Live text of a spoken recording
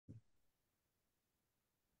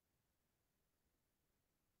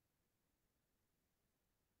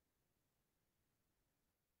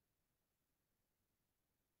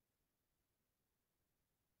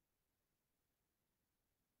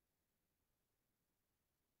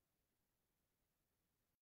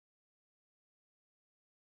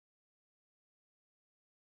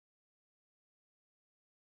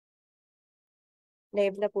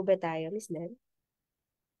Live na po ba tayo, Miss Nel?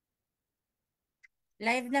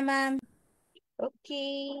 Live na, ma'am.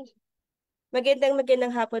 Okay.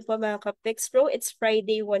 Magandang hapon po mga Kapix Pro. It's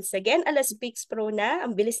Friday once again. Alas Pix Pro na.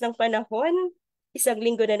 Ang bilis ng panahon. Isang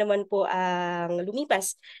linggo na naman po ang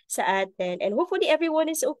lumipas sa atin. And hopefully everyone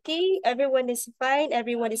is okay. Everyone is fine.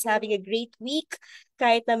 Everyone is having a great week.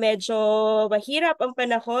 Kahit na medyo mahirap ang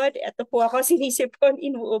panahon. Ito po ako sinisipon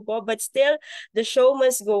inuubo. But still, the show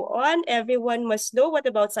must go on. Everyone must know what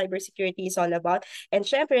about cybersecurity is all about. And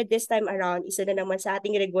syempre, this time around, isa na naman sa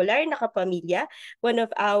ating regular na kapamilya, one of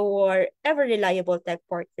our ever-reliable tech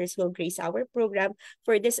partners will grace our program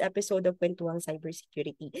for this episode of Kwentuhang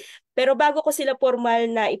Cybersecurity. Pero bago ko sila formal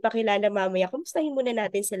na ipakilala mamaya, kumustahin muna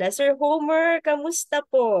natin sila. Sir Homer, kamusta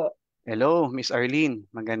po? Hello, Miss Arlene.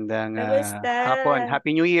 Magandang Kamusta? hapon.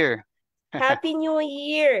 Happy New Year. Happy New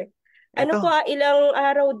Year! Ano po, Eto, ilang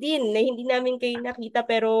araw din na hindi namin kayo nakita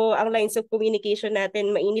pero ang lines of communication natin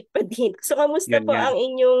mainit pa din. So, kamusta yun po nga. ang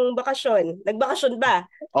inyong bakasyon? Nagbakasyon ba?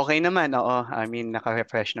 Okay naman, oo. I mean,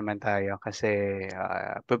 naka-refresh naman tayo kasi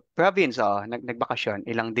province, oo. Nagbakasyon,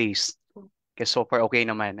 ilang days. Kasi so far okay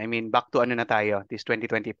naman. I mean, back to ano na tayo, this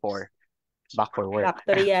 2024. Back for work. Back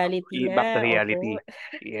to reality Back to na. Opo. reality.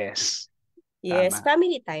 Yes, Yes, tama.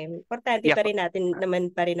 family time. Importante Yeah, pa rin natin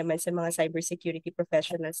naman pa rin naman sa mga cybersecurity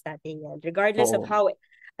professionals natin yan. Regardless of oo,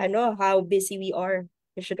 how busy we are,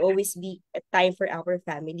 there should always be a time for our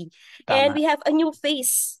family. And tama. we have a new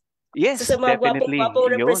face. Isa Yes, sa mga definitely. gwapong-gwapong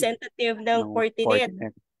Yun. representative ng No, Fortinet.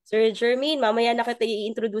 Fortinet. Sir Jermaine, mamaya na kita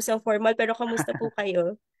i-introduce ang formal, pero kamusta po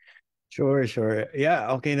kayo? Sure, sure.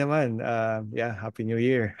 Yeah, okay naman. Yeah, Happy New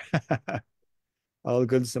Year. All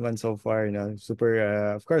goods naman so far, no? Super,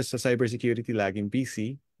 of course, sa cybersecurity, laging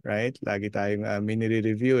busy, right? Lagi tayong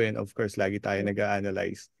mini-review and of course, lagi tayong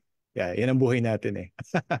nag-analyze. Yeah, yan ang buhay natin eh.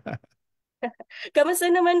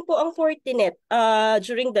 Kamusta naman po ang Fortinet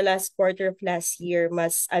during the last quarter of last year?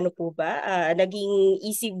 Mas ano po ba? Naging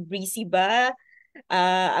easy breezy ba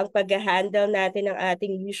ang pag-handle natin ng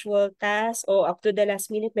ating usual task o up to the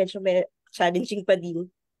last minute medyo may challenging pa din?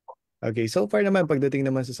 Okay, so far naman, pagdating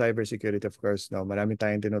naman sa cybersecurity, of course, no, marami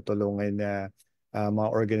tayong tinutulungan na mga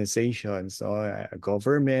organizations, no,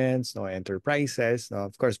 governments, no, enterprises, no.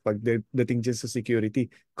 Of course, pagdating dyan sa security,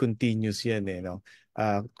 continuous yan eh, no.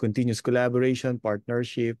 Continuous collaboration,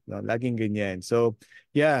 partnership, no, laging ganyan. So,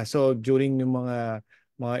 yeah, so during yung mga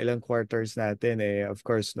ilang quarters natin eh, of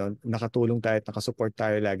course, no, nakatulong tayo at nakasupport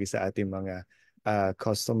tayo lagi sa ating mga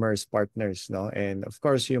customers, partners, no, and of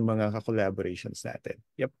course, yung mga collaborations natin.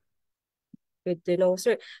 Yep. Good to know,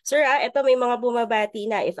 sir. Sir, ito may mga bumabati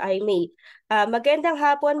na, if I may. Magandang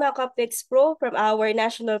hapon, mga Kapix Pro, from our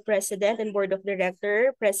National President and Board of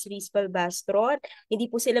Director, Pres. Rizpal Bastron.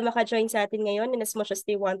 Hindi po sila maka-join sa atin ngayon in as much as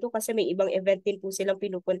they want to kasi may ibang event din po silang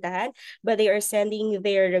pinupuntahan. But they are sending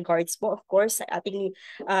their regards po, of course, sa ating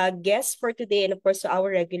guests for today and of course to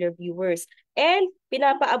our regular viewers. And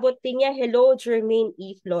pinapaabot din niya, hello, Jermaine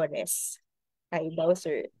E. Flores. Hi daw,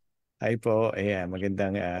 sir. Hi po. Ayan,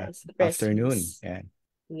 magandang Yes, the press afternoon. release. Yan.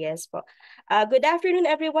 Yes po. Good afternoon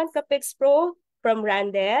everyone, Kapix Pro from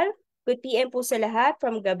Randel. Good PM po sa lahat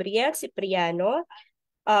from Gabriel Cipriano.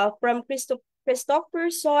 From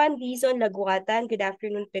Christopherson Dizon Laguatan. Good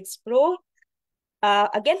afternoon, Pix Pro.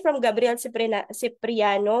 Again from Gabriel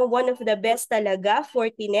Cipriano, one of the best talaga,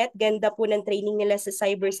 Fortinet. Ganda po ng training nila sa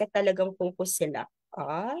cybersec, talagang focus sila.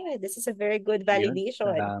 This is a very good Yun.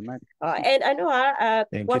 validation. Salamat. And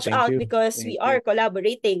Thank you, watch thank out you. because we Thank are you.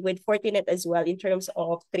 collaborating with Fortinet as well in terms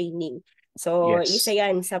of training. So, isa Yes.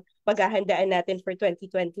 yan sa paghahandaan natin for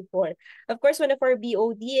 2024. Of course, one of our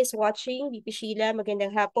BOD is watching. VP Sheila,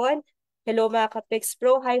 magandang hapon. Hello mga Kapix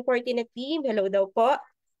Pro. Hi Fortinet team. Hello daw po.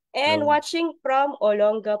 And Hello. watching from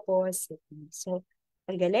Olongapo City. So,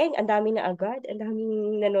 ang galing. Ang dami na agad. Ang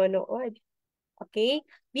daming nanonood. Okay.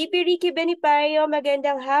 VP Ricky Benipayo,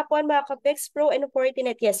 magandang hapon mga Kapex Pro and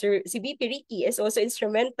Fortinet. Yes, sir. Si VP Ricky is also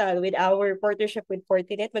instrumental with our partnership with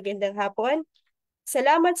Fortinet. Magandang hapon.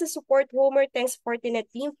 Salamat sa support, Homer. Thanks, Fortinet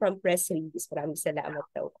team from Press Release. Maraming salamat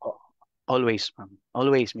daw po. Always, ma'am.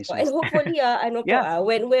 Always, Miss And Miss. hopefully, Yeah.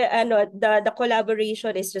 when we the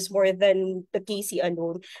collaboration is just more than the KC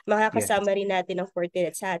alone, Yes. makakasama rin natin ang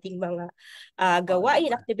Fortinet sa ating mga gawain,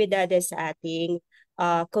 Naman. aktibidades sa ating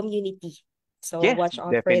community. So Yes, watch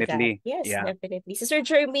out for that. definitely. Yes, Yeah. definitely. Si Sir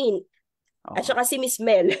Jermaine at Oo. saka si Miss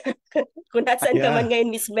Mel. Kung nasaan ka man Yeah. ngayon,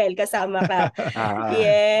 Miss Mel, kasama ka. Ah,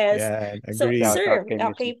 Yes. Yan, So, agree. shout out sir, kay Miss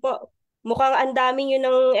okay Miss. po. Mukhang ang daming yun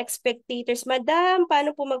ng spectators. Madam,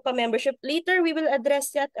 paano po magpa-membership? Later, we will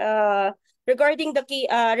address that regarding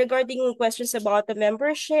regarding questions about the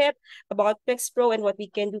membership, about Flex Pro and what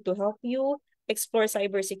we can do to help you. explore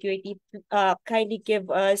cybersecurity, kindly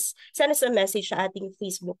send us a message sa ating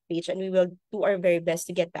Facebook page and we will do our very best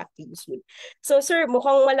to get back to you soon. So sir,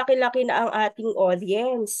 mukhang malaki-laki na ang ating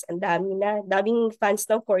audience. Ang dami na. Daming fans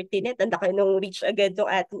ng Fortinet. Ang laki nung reach agad ng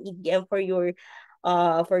ating EDM for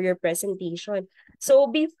your presentation. So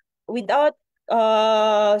without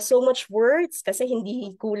so much words kasi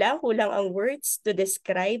hindi kulang ang words to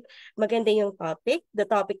describe maganda yung topic. The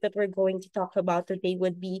topic that we're going to talk about today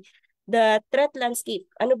would be the threat landscape.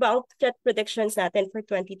 Ano ba ang threat predictions natin for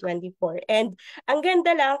 2024? And ang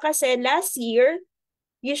ganda lang kasi last year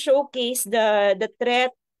you showcase the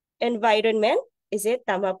threat environment. Is it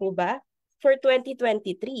tama po ba? For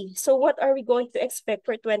 2023. So what are we going to expect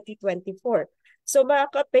for 2024? So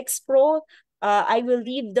mga Kapex Pro, I will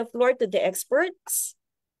leave the floor to the experts.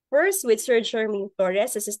 First, with Sir Jermaine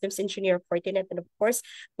Torres, a systems engineer of Fortinet, and of course,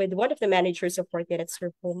 with one of the managers of Fortinet,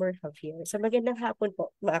 Sir Homer Javier. So magandang hapon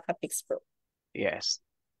po, mga Kapix Pro. Yes.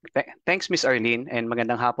 Thanks, Miss Arlene, and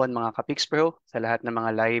magandang hapon mga Kapix Pro sa lahat ng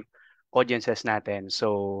mga live audiences natin.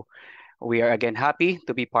 So, we are again happy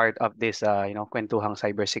to be part of this, kwentuhang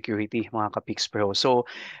cybersecurity, mga Kapix Pro. So,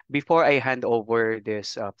 before I hand over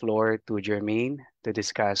this floor to Jermaine to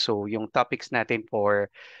discuss, so yung topics natin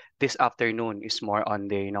for this afternoon is more on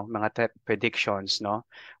the, mga predictions, no?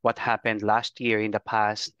 What happened last year in the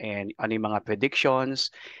past and ano yung mga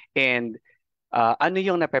predictions and ano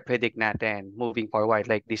yung nape-predict natin moving forward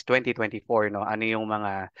like this 2024, no? Ano yung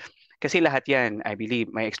mga kasi lahat yan, I believe,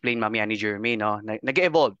 may explain mamaya ni Jeremy, no?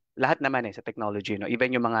 Nag-evolve lahat naman sa technology, no?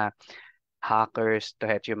 Even yung mga hackers, to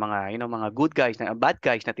head yung mga, mga good guys, bad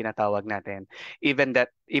guys na tinatawag natin. Even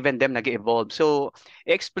them nag-evolve. So,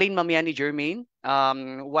 explain mamaya ni Jermaine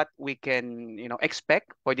what we can,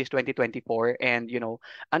 expect for this 2024 and,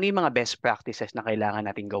 ano yung mga best practices na kailangan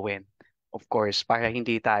natin gawin. Of course, para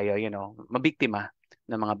hindi tayo, mabiktima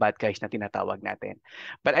ng mga bad guys na tinatawag natin.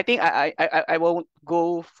 But I think I won't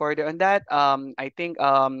go further on that. I think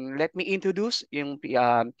let me introduce yung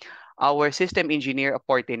our system engineer of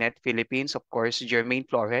Fortinet Philippines, of course, Jermaine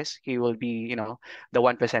Flores. He will be, the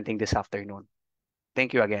one presenting this afternoon.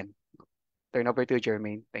 Thank you again. Turn over to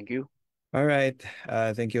Jermaine. Thank you. All right.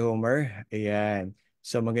 Thank you, Homer. Ayan.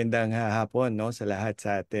 So magandang hapon, no, sa lahat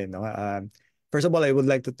sa atin, no. First of all, I would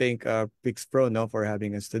like to thank Pix Pro, no, for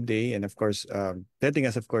having us today, and of course, letting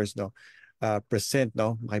us, of course, no, present,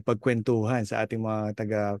 no, makipagkwentuhan sa ating mga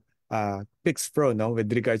taga Pix Pro, no, with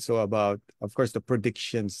regards to about, of course, the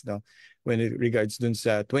predictions, no, when it regards dun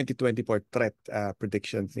sa 2024 threat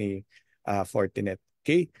predictions ni Fortinet.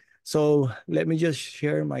 Okay, so let me just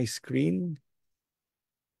share my screen.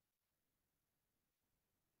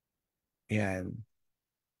 Ayan.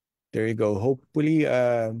 There you go. Hopefully,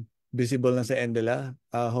 visible na sa end nila,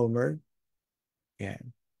 Homer.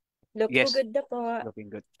 Ayan. Looking good na po. Looking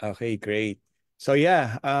good. Okay, great. So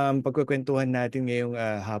yeah, pagkukwentuhan natin ngayong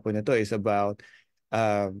hapon na to is about,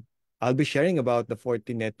 I'll be sharing about the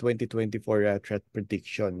Fortinet 2024 threat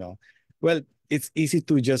prediction, no? Well, it's easy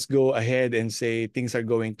to just go ahead and say things are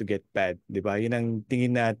going to get bad, di ba? Yun ang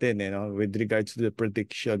tingin natin, with regards to the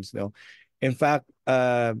predictions, no? In fact,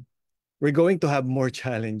 we're going to have more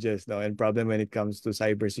challenges, no, and problem when it comes to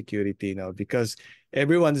cybersecurity, no, because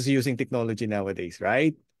everyone's using technology nowadays,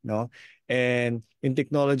 right? No, and in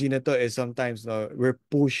technology na to is sometimes, no, we're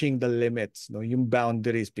pushing the limits, no, yung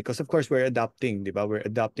boundaries, because of course we're adapting, di ba? We're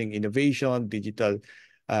adapting innovation, digital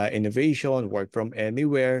innovation, work from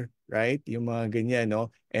anywhere, right? Yung mga ganyan,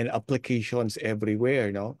 no, and applications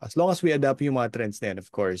everywhere, no. As long as we adapt yung mga trends na yan,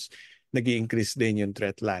 of course, nag-i-increase din yung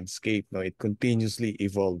threat landscape, no. It continuously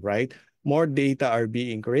evolve, right? More data are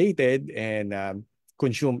being created and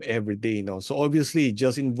consumed every day, no. So obviously,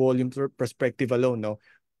 just in volume perspective alone, no,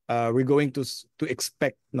 we're going to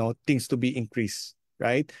expect, no, things to be increased,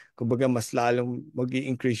 right? Kumbaga mas lalong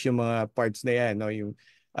mag-i-increase yung mga parts na yan, no, yung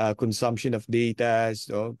consumption of data,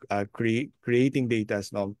 no, creating data,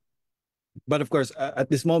 no. But of course,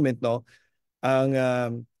 at this moment, no,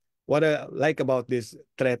 ang what I like about this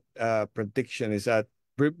threat prediction is that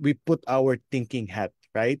we put our thinking hat,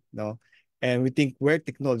 right? No, and we think where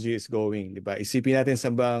technology is going, di ba? Isipin natin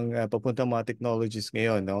saan bang papunta mga technologies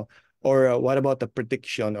ngayon, no? Or what about the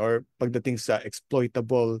prediction or pagdating sa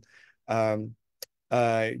exploitable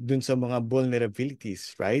dun sa mga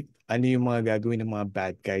vulnerabilities, right? Ano yung mga gagawin ng mga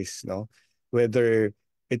bad guys, no? Whether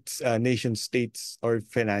it's nation states or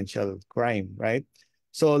financial crime, right?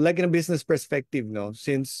 So like in a business perspective, no,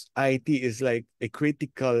 since IT is like a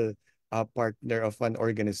critical partner of an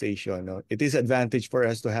organization, no, it is advantage for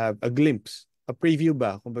us to have a glimpse, a preview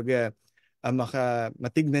ba, kumbaga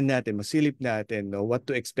matignan natin, masilip natin, no, what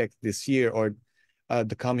to expect this year or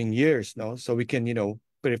the coming years, no, so we can,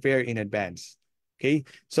 prepare in advance. Okay?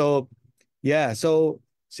 So, yeah. So,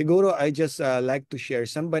 siguro I just like to share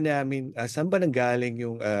saan ba nanggaling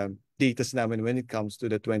yung datas namin when it comes to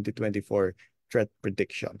the 2024 threat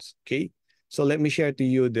predictions. Okay? So, let me share to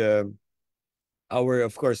you our,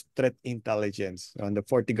 of course, threat intelligence on the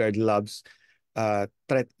FortiGuard Labs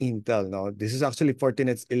threat intel. No, this is actually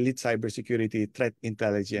Fortinet's elite cybersecurity threat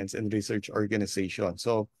intelligence and research organization.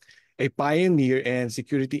 So, a pioneer and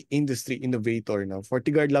security industry innovator. No,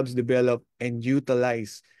 FortiGuard Labs develop and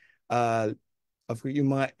utilize uh, of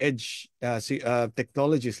yung mga edge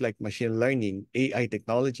technologies like machine learning, AI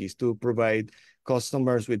technologies to provide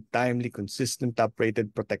customers with timely, consistent,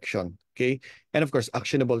 top-rated protection. Okay, and of course,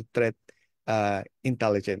 actionable threat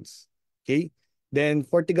intelligence. Okay. Then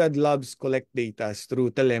FortiGuard Labs collect data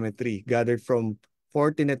through telemetry gathered from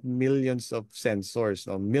Fortinet millions of sensors,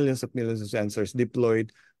 no? Millions of sensors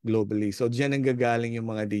deployed globally. So diyan ang gagaling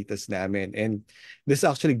yung mga data namin. And this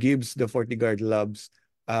actually gives the FortiGuard Labs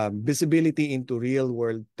visibility into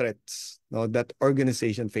real-world threats, no, that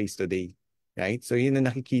organization face today. Right? So yun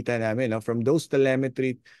ang nakikita namin, no? From those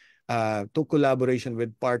telemetry to collaboration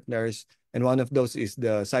with partners, and one of those is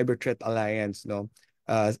the Cyber Threat Alliance, no,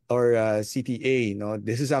 or CTA. No,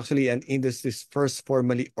 this is actually an industry's first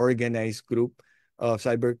formally organized group of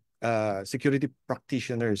cyber security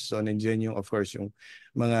practitioners. So nandiyan yung, of course, yung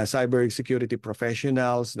mga cyber security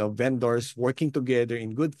professionals, no, vendors working together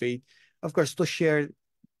in good faith, of course, to share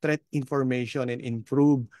threat information and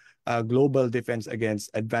improve global defense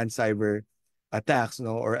against advanced cyber attacks,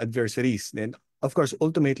 no, or adversaries. Then, of course,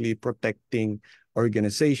 ultimately protecting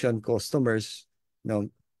organization, customers, no,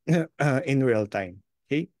 in real time.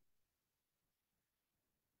 Okay.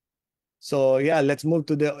 So yeah, let's move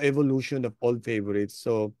to the evolution of old favorites.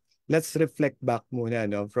 So let's reflect back muna,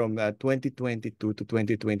 no, from 2022 to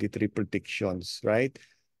 2023 predictions, right?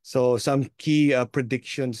 So some key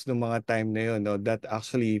predictions ng mga time na yun, no, that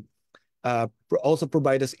actually also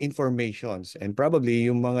provide us informations, and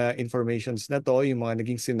probably yung mga informations na to, yung mga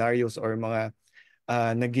naging scenarios or mga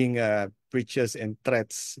naging breaches and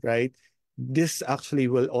threats, right? This actually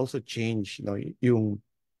will also change, you know, yung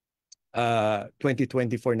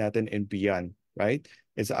 2024 natin and beyond, right?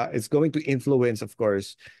 It's going to influence, of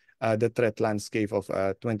course, the threat landscape of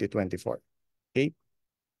 2024. Okay.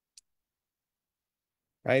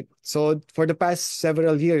 Right. So for the past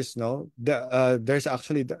several years, no, there's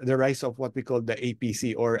actually the rise of what we call the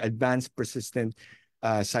APC, or advanced persistent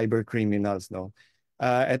cyber criminals, no.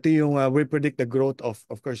 Ito yung we predict the growth of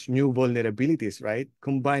course, new vulnerabilities, right?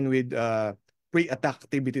 Combined with pre-attack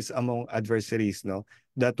activities among adversaries, no.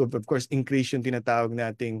 That would, of course, increase yung tinatawag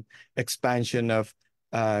nating expansion of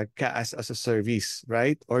CAS as a service,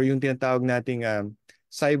 right? Or yung tinatawag nating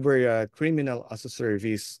cyber criminal as a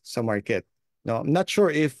service sa market. No, I'm not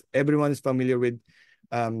sure if everyone is familiar with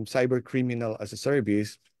cyber criminal as a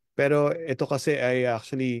service, pero ito kasi ay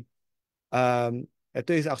actually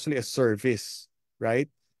ito is actually a service, right?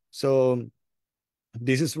 So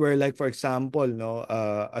this is where, like, for example, no,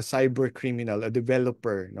 a cyber criminal, a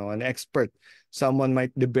developer, no, an expert, someone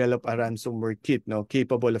might develop a ransomware kit, no,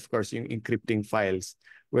 capable, of course, yung encrypting files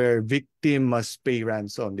where victim must pay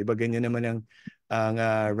ransom. Di ba ganyan naman ang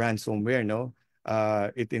ransomware, no?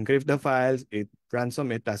 It encrypt the files, it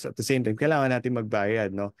ransom it, at the same time, kailangan natin magbayad,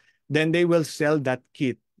 no? Then they will sell that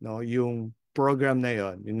kit, no, yung program na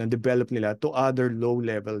yon, yung na-develop nila, to other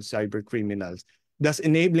low-level cyber criminals, thus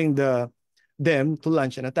enabling them to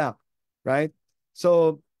launch an attack, right?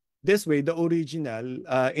 So this way, the original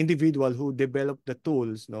individual who developed the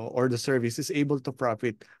tools, no, or the service is able to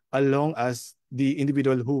profit along as the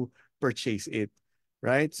individual who purchased it,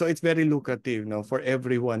 right? So it's very lucrative, no, for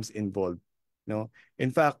everyone's involved. No,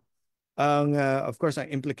 in fact, of course,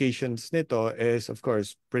 ang implications nito is, of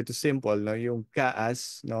course, pretty simple. No, yung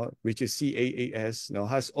CAS, no, which is CAAS, no,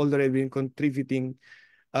 has already been contributing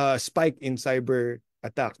spike in cyber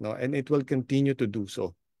attack, no, and it will continue to do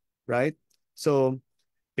so, right? So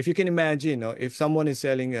if you can imagine, no, if someone is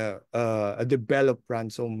selling a developed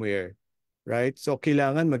ransomware, right? So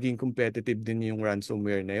kailangan maging competitive din yung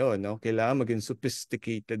ransomware na yon, no? Kailangan maging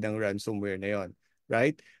sophisticated ang ransomware na yon,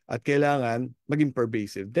 right? At kailangan maging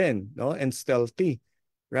pervasive din, no? And stealthy,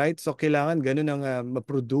 right? So kailangan ganun ang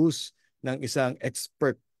ma-produce ng isang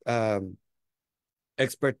expert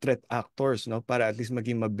threat actors, no, para at least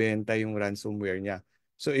maging mabenta yung ransomware niya.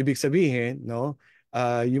 So ibig sabihin, no,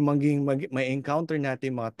 yung may encounter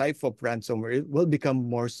natin mga type of ransomware, it will become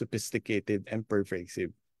more sophisticated and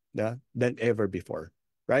pervasive, than ever before,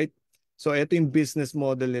 right? So ito yung business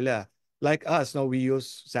model nila. Like us, no, we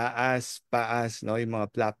use SaaS, PaaS, no, yung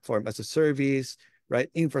mga platform as a service, right?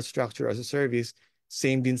 Infrastructure as a service.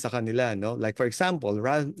 same din sa kanila, no? Like for example,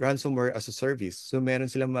 ransomware as a service. So meron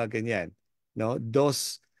silang mga ganyan, no?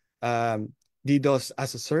 Um, DDoS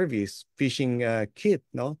as a service, phishing kit,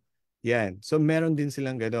 no? Yan. So meron din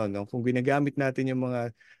silang gano'n, no? Kung ginagamit natin yung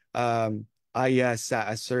mga IaaS sa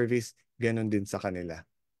as service, gano'n din sa kanila.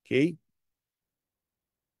 Okay?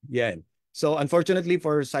 Yan. So unfortunately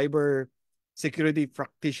for cyber security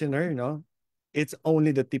practitioner, no, it's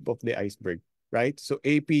only the tip of the iceberg, right? So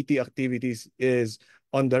APT activities is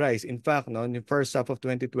on the rise. In fact, no, in the first half of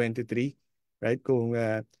 2023, right? Kung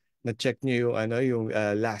na-check niyo yung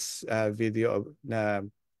last video na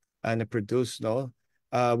produce, no,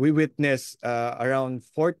 we witnessed around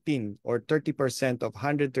 14 or 30% of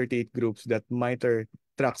 138 groups that MITRE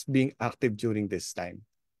tracks being active during this time.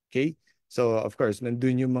 Okay? So of course,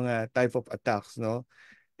 nandun yung mga type of attacks, no?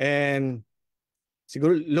 And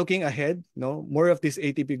siguro looking ahead, no, more of these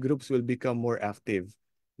ATP groups will become more active,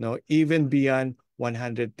 no, even beyond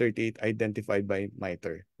 138 identified by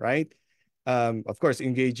MITRE, right? Of course,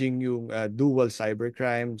 engaging yung dual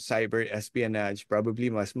cybercrime, cyber espionage, probably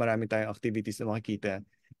mas marami tayong activities na makikita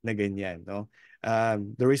na ganyan, no?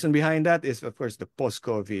 The reason behind that is, of course, the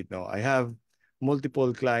post-COVID, no? I have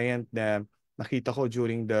multiple client na nakita ko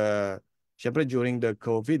Siyempre, during the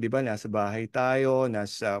COVID, di ba, nasa bahay tayo,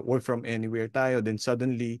 nasa work from anywhere tayo, then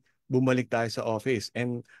suddenly, bumalik tayo sa office.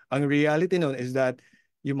 And ang reality nun is that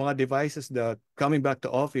yung mga devices that coming back to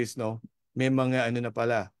office, no, may mga ano na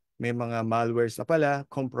pala, may mga malwares na pala,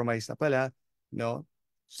 compromised na pala, no?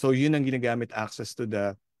 So yun ang ginagamit access to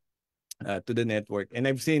the network. And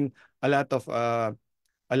I've seen a lot of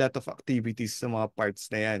activities sa mga parts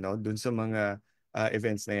na yan, no? Dun sa mga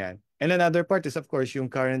events na yan. And another part is, of course, yung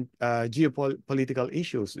current geopolitical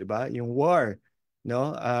issues, di ba? Yung war,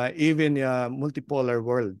 no? Even multipolar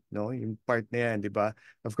world, no? Yung part na yan, di ba?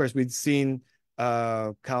 Of course, we've seen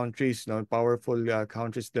countries, no? Powerful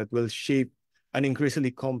countries that will shape an increasingly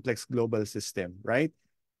complex global system, right?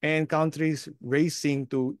 And countries racing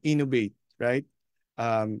to innovate, right?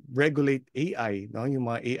 Regulate AI, no? Yung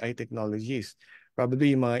mga AI technologies.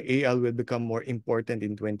 Probably yung mga AI will become more important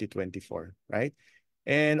in 2024, right?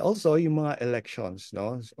 And also yung mga elections,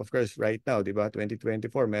 no? Of course, right now, di ba, 2024,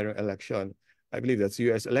 merong election. I believe that's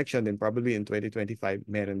US election, then probably in 2025,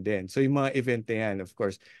 meron din. So yung mga event na yan, of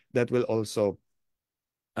course, that will also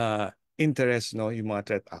interest, no, yung mga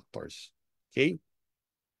threat actors. Okay?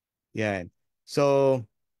 Yan. So,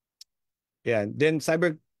 yan. Then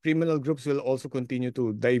cyber criminal groups will also continue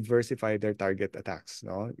to diversify their target attacks,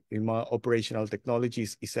 no? Yung mga operational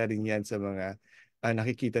technologies, isa rin yan sa mga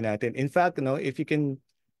nakikita natin. In fact, no, if you can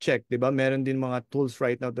check, di ba, meron din mga tools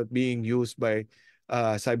right now that being used by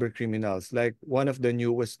cyber criminals. Like one of the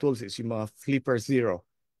newest tools is yung mga Flipper Zero.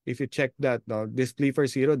 If you check that, no, this Flipper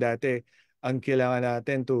Zero, dati, ang kailangan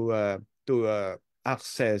natin to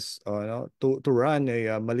access, no, to run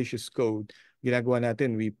a malicious code, ginagawa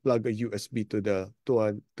natin, we plug a USB to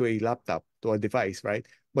a laptop, to a device, right?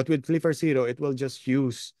 But with Flipper Zero, it will just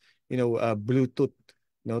use, Bluetooth,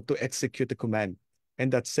 to execute the command. And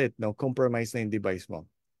that's it, no? Compromise na yung device mo.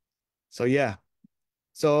 So yeah.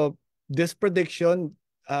 So this prediction,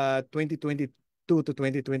 2022 to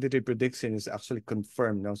 2023 prediction is actually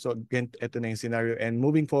confirmed, no? So again, ito na yung scenario. And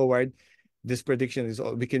moving forward, this prediction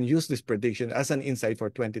we can use this prediction as an insight for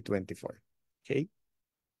 2024. Okay?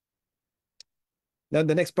 Now,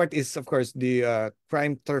 the next part is, of course, the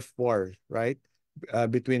crime turf war, right?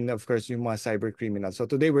 Between, of course, yung mga cyber criminals. So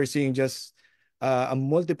today we're seeing just a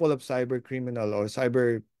multiple of cyber criminal or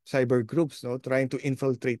cyber groups, no, trying to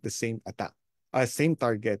infiltrate the same attack, same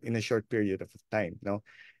target in a short period of time, no.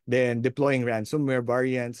 Then deploying ransomware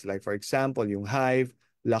variants, like for example, yung Hive,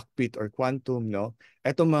 Lockbit, or Quantum, no.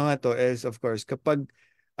 Etong mga to is, of course, kapag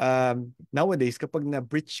nowadays, kapag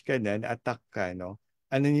na-breach ka na-attack ka, no,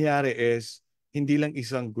 ano nangyayari is, hindi lang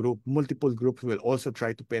isang group, multiple groups will also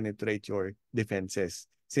try to penetrate your defenses.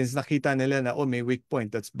 Since nakita nila na, may weak point,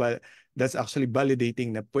 that's actually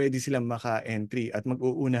validating na pwede silang maka-entry at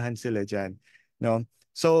mag-uunahan sila dyan. No?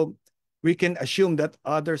 So, we can assume that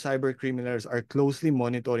other cyber criminals are closely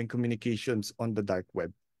monitoring communications on the dark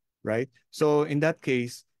web. Right? So, in that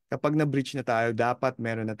case, kapag na-breach na tayo, dapat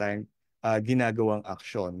meron na tayong ginagawang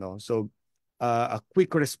action. No? So, a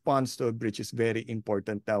quick response to a breach is very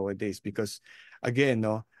important nowadays because again,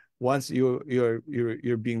 no, once you're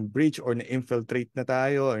being breached or na-infiltrate na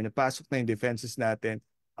tayo or napasok na yung defenses natin,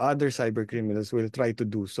 other cyber criminals will try to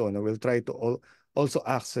do so, no, will try to also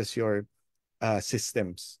access your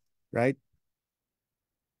systems, right?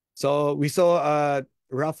 So we saw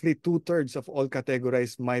roughly 2/3 of all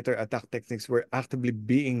categorized MITRE attack techniques were actively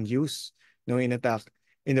being used, no, in attack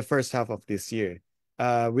in the first half of this year.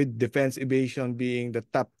 with defense evasion being the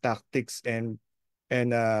top tactics and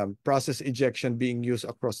process ejection being used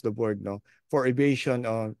across the board, no, for evasion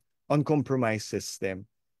on compromised system.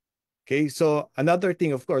 Okay, so another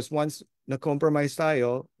thing, of course, once na-compromise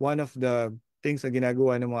tayo, one of the things na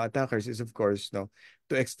ginagawa ng mga attackers is, of course, no,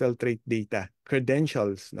 to exfiltrate data.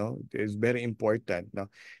 Credentials, no, is very important, no.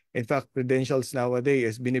 In fact, credentials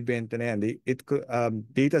nowadays is binibenta na yan.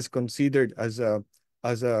 Data is considered as a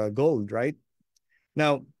gold, right?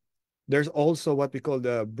 Now, there's also what we call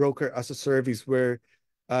the broker as a service, where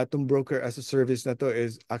itong broker as a service na to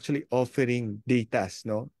is actually offering data,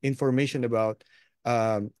 no, information about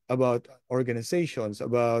organizations,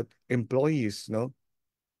 about employees, no,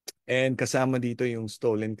 and kasama dito yung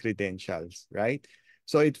stolen credentials, right?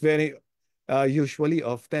 So it's very usually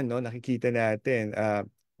often, no, nakikita natin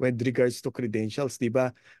with regards to credentials, di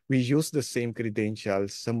ba, we use the same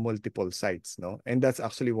credentials sa multiple sites, no, and that's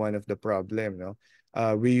actually one of the problem, no.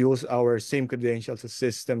 We use our same credentials sa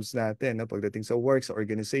systems natin, no, pagdating sa work, sa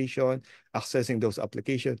organization, accessing those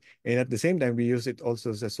applications, and at the same time, we use it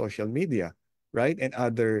also sa social media, right, and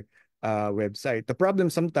other website. The problem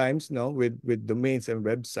sometimes, no, with domains and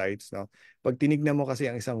websites, no, pag tinignan mo kasi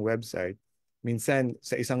ang isang website, minsan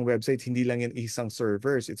sa isang website, hindi lang yan isang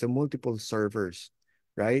servers, it's a multiple servers,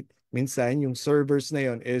 right? Minsan yung servers na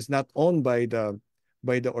yon is not owned by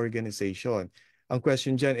the organization. Ang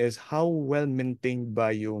question dyan is, how well maintained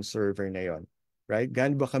ba yung server na yon, right?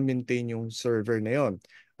 Gaano ba ka-maintain yung server na yon?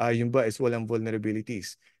 Yung ba is walang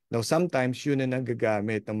vulnerabilities? Now, sometimes yun na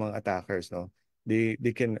nagagamit ng mga attackers, no? They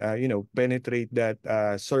can penetrate that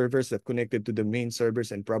servers that connected to the main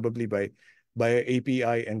servers, and probably by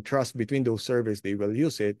API and trust between those servers, they will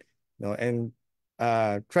use it, no, and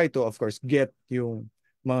try to, of course, get yung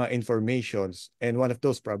mga informations, and one of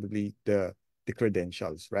those probably the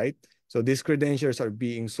credentials, right? So these credentials are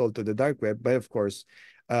being sold to the dark web, but of course,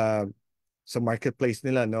 sa marketplace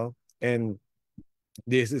nila, no, and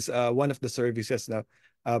this is one of the services na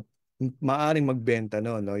maaring magbenta,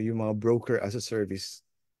 no, yung mga broker as a service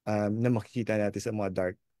na makikita natin sa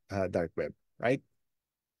mga dark web, right?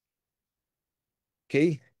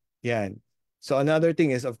 Okay, yan. So another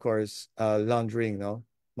thing is, of course, laundering, no,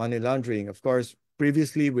 money laundering. Of course,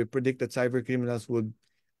 previously we predict that cyber criminals would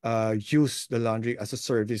use the laundering as a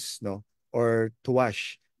service, no, or to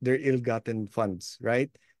wash their ill-gotten funds, right?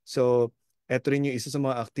 So ito rin yung isa sa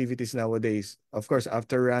mga activities nowadays. Of course,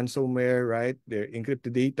 after ransomware, right, their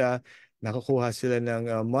encrypted data, nakakuha sila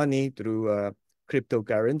ng money through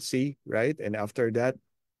cryptocurrency, right? And after that,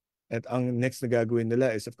 at ang next na gagawin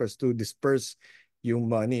nila is, of course, to disperse yung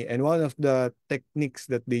money. And one of the techniques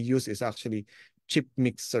that they use is actually chip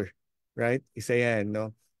mixer, right? Isa yan,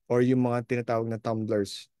 no? Or yung mga tinatawag na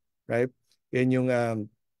tumblers, right? Yan yung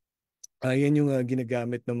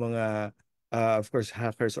ginagamit ng mga of course,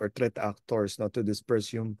 hackers or threat actors, no, to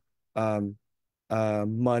disperse yung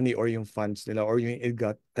money or yung funds nila, or yung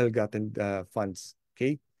ill-gotten funds.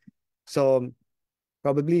 Okay? So,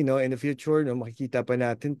 probably, no, in the future, no, makikita pa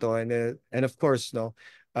natin to, and of course, no,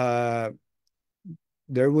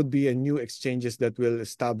 there would be a new exchanges that will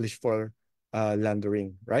establish for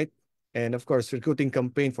laundering, right? And of course, recruiting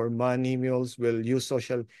campaign for money mules will use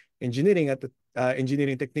social engineering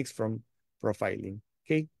engineering techniques from profiling.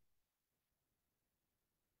 Okay?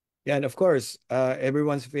 Yeah, and of course,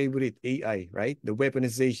 everyone's favorite, AI, right? The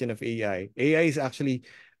weaponization of AI. AI is actually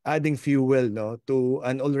adding fuel, no, to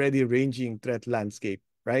an already ranging threat landscape,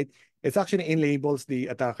 right? It actually enables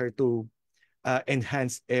the attacker to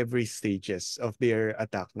enhance every stages of their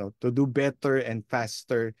attack, no, to do better and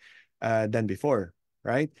faster than before,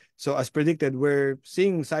 right? So as predicted, we're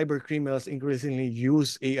seeing cyber criminals increasingly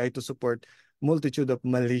use AI to support multitude of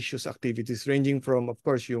malicious activities, ranging from, of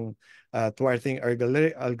course, yung thwarting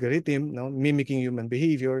algorithm, no, mimicking human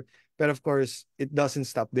behavior. But of course, it doesn't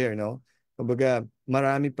stop there, no. Kumbaga,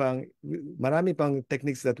 marami pang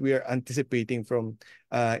techniques that we are anticipating from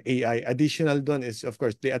AI. Additional done is, of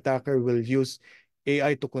course, the attacker will use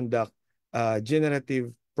AI to conduct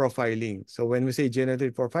generative profiling. So when we say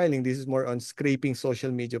generative profiling, this is more on scraping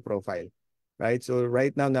social media profile, right? So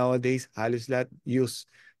right now, nowadays, halos lahat use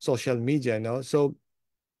social media, no? So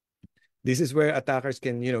this is where attackers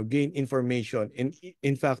can, gain information.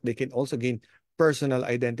 In fact, they can also gain personal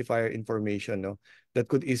identifier information, no, that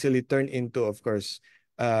could easily turn into, of course,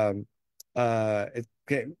 they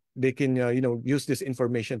can use this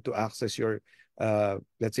information to access your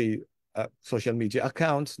let's say social media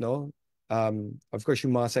accounts, no, of course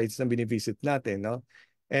yung mga sites na binivisit natin, no,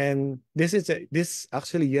 and this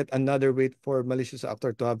actually yet another way for malicious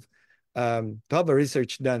actor to have a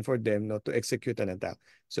research done for them, no, to execute an attack.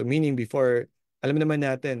 So meaning before alam naman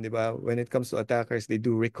natin, di ba, when it comes to attackers, they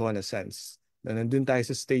do reconnaissance. Nandun tayo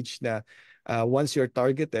sa stage na once you're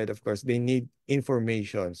targeted, of course, they need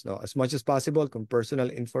informations. No? As much as possible, kung personal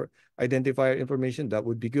identifier information, that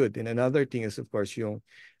would be good. And another thing is, of course, yung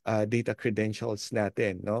data credentials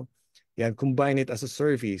natin. No? Yan, combine it as a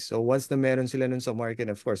service. So once na meron sila nun sa market,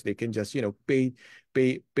 of course, they can just, pay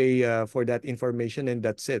for that information and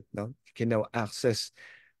that's it. No? You can now access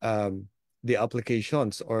the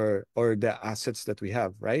applications or the assets that we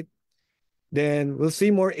have, right? Then we'll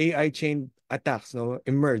see more AI chain attacks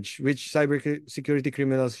emerge, which cybersecurity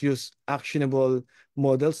criminals use actionable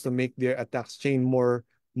models to make their attacks chain more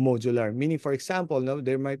modular. Meaning, for example,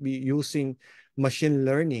 they might be using machine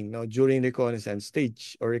learning during reconnaissance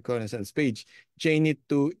stage or reconnaissance page, chain it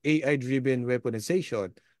to AI-driven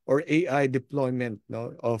weaponization or AI deployment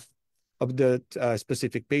of the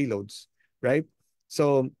specific payloads, right?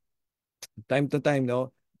 So time to time,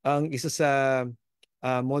 ang isa sa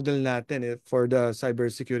model natin for the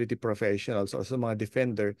cybersecurity professionals or sa mga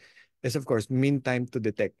defender is of course mean time to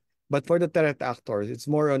detect. But for the threat actors, it's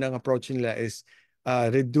more on ang approach nila is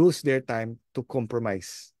reduce their time to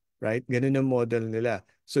compromise, right? Ganun ang model nila.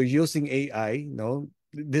 So using AI,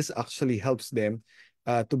 this actually helps them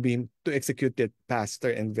to execute it faster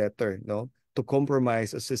and better, to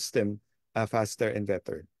compromise a system faster and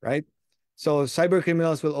better, right? So cyber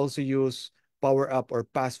criminals will also use power up or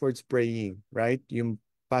password spraying, right? Yung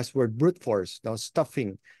password brute force,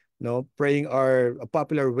 stuffing, praying are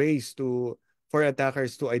popular ways for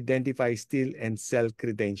attackers to identify, steal, and sell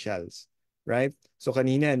credentials, right? So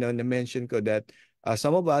kanina, na-mention ko that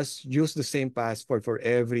some of us use the same password for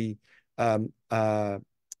every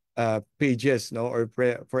pages, or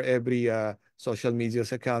for every social media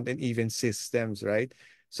account and even systems, right?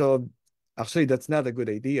 So actually, that's not a good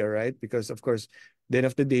idea, right? Because of course, the end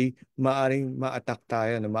of the day, maaring ma-attack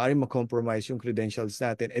tayo, maaring ma-compromise yung credentials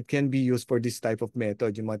natin. It can be used for this type of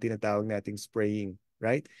method, yung mga tinatawag nating spraying,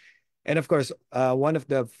 right? And of course, one of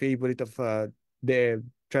the favorite of the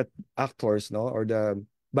threat actors, or the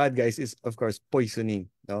bad guys is, of course, poisoning,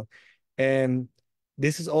 And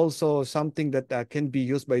this is also something that can be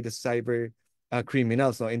used by the cyber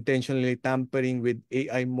criminals, intentionally tampering with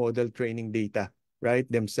AI model training data, right,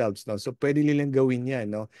 themselves. So pwede nilang gawin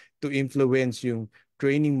yan to influence yung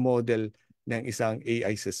training model ng isang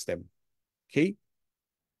AI system. Okay?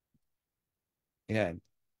 Yan.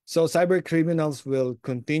 So cyber criminals will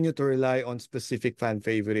continue to rely on specific fan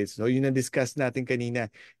favorites. Yun na-discuss natin kanina.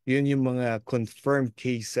 Yun yung mga confirmed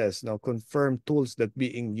cases, confirmed tools that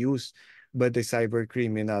being used by the cyber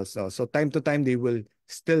criminals. So time to time, they will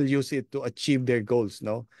still use it to achieve their goals.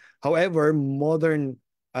 However, modern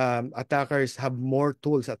attackers have more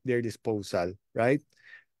tools at their disposal, right?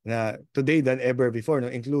 Today than ever before,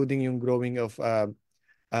 including yung growing of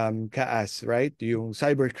CAAS, right? Yung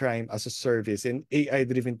cybercrime as a service and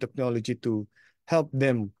AI-driven technology to help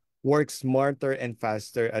them work smarter and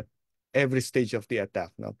faster at every stage of the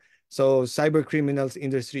attack. So cyber criminals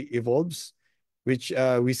industry evolves, which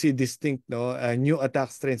we see distinct new attack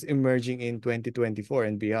trends emerging in 2024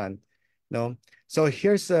 and beyond. So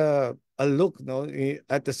here's a look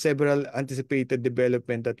at the several anticipated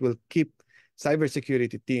development that will keep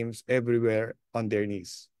cybersecurity teams everywhere on their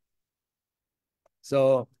knees.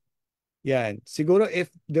 So, yan. Siguro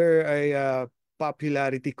if there are a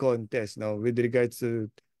popularity contest with regards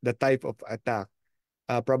to the type of attack,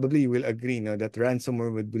 probably you will agree that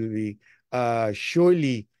ransomware would be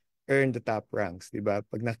surely earn the top ranks, di ba?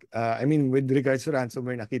 I mean, with regards to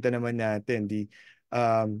ransomware, nakita naman natin the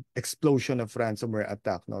explosion of ransomware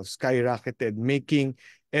attack, skyrocketed, making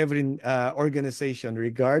every organization,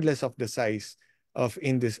 regardless of the size of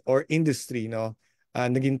industry,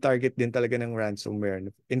 naging target din talaga ng ransomware.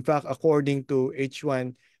 In fact, according to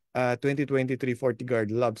H1 2023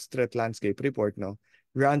 FortiGuard Labs Threat Landscape Report,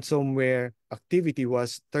 ransomware activity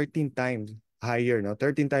was 13 times higher,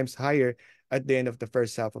 13 times higher at the end of the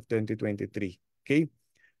first half of 2023. Okay?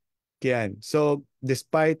 Yan. So,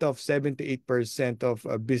 despite of 78% of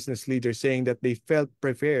business leaders saying that they felt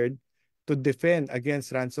prepared to defend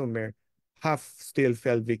against ransomware, half still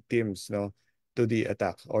fell victims, to the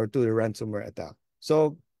attack or to the ransomware attack.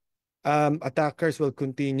 So, attackers will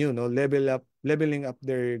continue, leveling up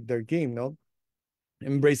their game,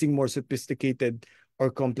 embracing more sophisticated or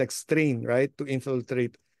complex strain, right, to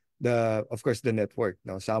infiltrate of course, the network.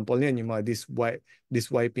 Sample niyan yung mga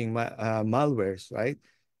wiping malwares, right?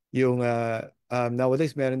 Yung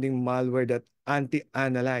nowadays meron ding malware that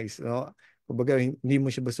anti-analyze, Kumbaga, hindi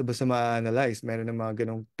mo siya basta-basta ma-analyze. Meron ng mga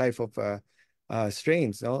ganong type of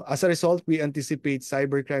strains, As a result, we anticipate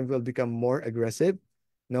cybercrime will become more aggressive,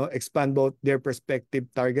 expand both their prospective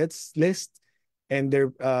targets list and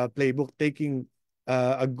their playbook taking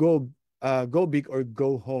a go big or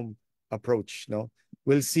go home approach. No,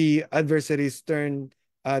 we'll see adversaries turn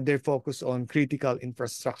their focus on critical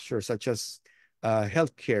infrastructure such as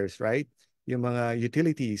healthcares, right? Yung mga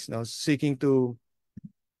utilities, no, seeking to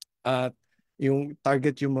uh, yung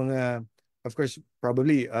target yung mga, of course,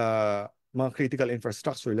 probably mga critical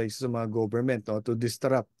infrastructure like sa mga government, no, to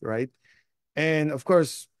disrupt, right? And of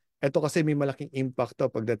course, ito kasi may malaking impact to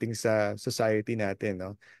pagdating sa society natin,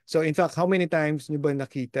 no? So in fact, how many times niyo ba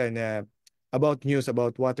nakita na about news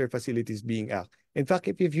about water facilities being hacked? In fact,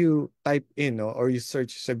 if you type in, no, or you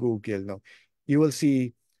search sa Google, no, you will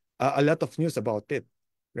see a lot of news about it,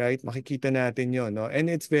 right? Makikita natin yon, no? And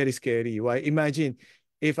it's very scary. Why? Imagine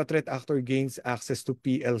if a threat actor gains access to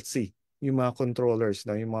PLC, yung mga controllers,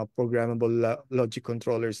 no, yung mga programmable logic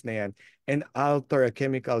controllers na yan, and alter a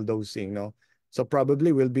chemical dosing, no? So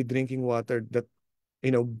probably we'll be drinking water that,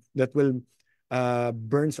 you know, that will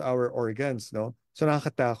burns our organs, no? So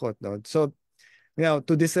nakakatakot, no? So now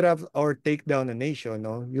to disrupt or take down a nation,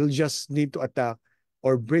 no, you'll just need to attack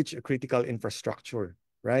or breach a critical infrastructure,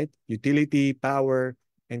 right? Utility, power,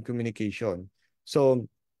 and communication. So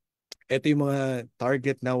ito yung mga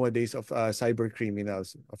target nowadays of cyber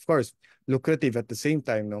criminals. Of course, lucrative at the same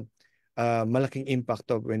time, no? Malaking impact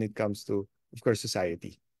of when it comes to, of course,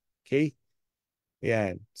 society. Okay?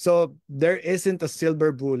 Yan. So there isn't a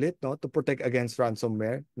silver bullet, no, to protect against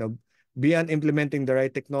ransomware. No, beyond implementing the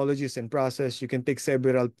right technologies and process, you can take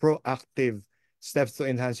several proactive steps to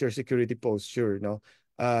enhance your security posture. No,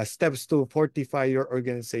 steps to fortify your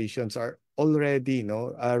organizations are already,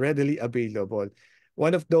 no, readily available.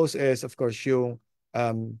 One of those is,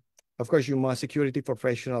 um, of course, yung mga security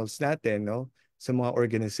professionals natin, no, sa mga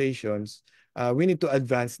organizations, we need to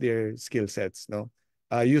advance their skill sets, no.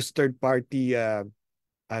 Use third-party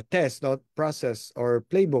tests, no, process, or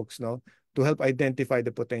playbooks, no, to help identify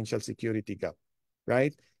the potential security gap,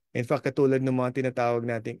 right? In fact, katulad ng mga tinatawag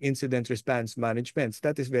nating incident response management,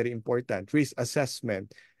 that is very important. Risk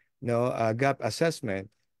assessment, no, gap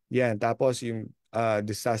assessment, yan. Tapos yung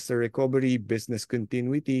disaster recovery, business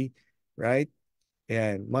continuity, right?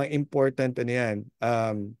 Yan, mga important ano yan.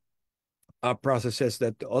 Processes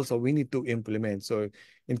that also we need to implement. So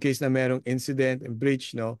in case na merong incident and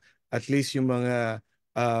breach, no, at least yung mga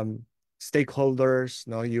stakeholders,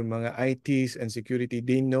 no, yung mga ITs and security,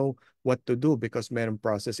 they know what to do because merong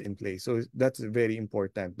process in place. So that's very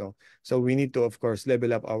important, no. So we need to, of course,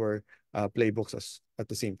 level up our playbooks at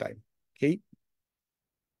the same time. Okay.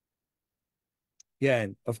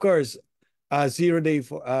 Yan. Of course, a new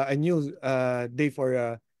day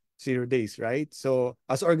for 0 days, right? So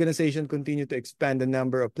as organization continue to expand the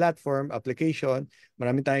number of platform, application,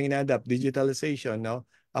 marami tayong ina-adapt, digitalization, no?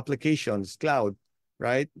 Applications, cloud,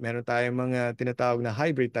 right? Meron tayong mga tinatawag na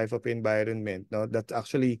hybrid type of environment, no? That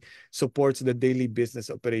actually supports the daily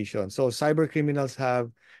business operation. So cyber criminals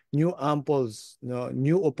have new amples, no?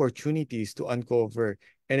 New opportunities to uncover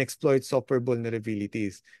and exploit software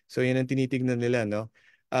vulnerabilities. So yan ang tinitignan nila, no?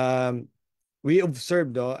 We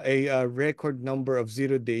observed, no, a record number of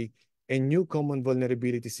 0-day and new common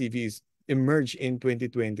vulnerability CVs emerge in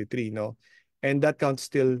 2023, no? And that count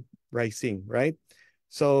still rising, right?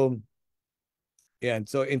 So, yeah.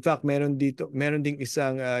 So in fact, meron ding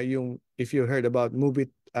isang yung, if you heard about move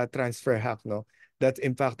it transfer hack, no? That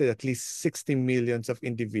impacted at least 60 millions of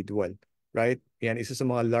individual, right? Yan, isa sa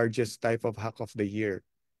mga largest type of hack of the year.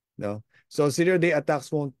 No, so 0-day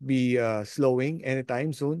attacks won't be slowing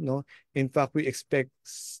anytime soon. No, in fact, we expect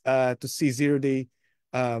to see 0-day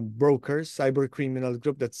brokers, cyber criminal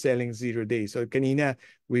group that's selling 0-day. So kanina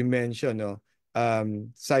we mentioned, no,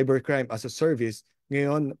 cybercrime as a service.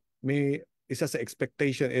 Ngayon, may isa sa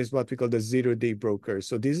expectation is what we call the 0-day brokers.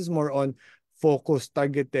 So this is more on focused,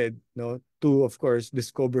 targeted, no, to of course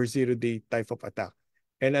discover 0-day type of attack.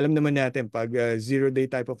 And alam naman natin, pag 0-day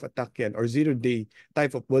type of attack yan or 0-day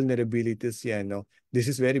type of vulnerabilities yan, no, this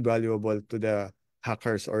is very valuable to the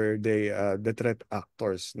hackers or the threat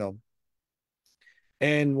actors, no.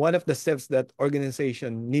 And one of the steps that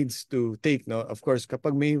organization needs to take, no, of course,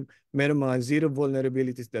 kapag meron mga zero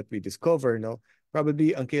vulnerabilities that we discover, no,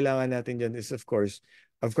 probably ang kailangan natin dyan is, of course,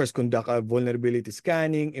 conduct a vulnerability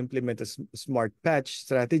scanning, implement a smart patch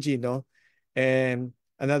strategy, no, and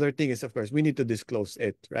another thing is, of course, we need to disclose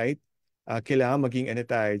it, right? Kailangan maging ano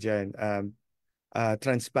tayo dyan,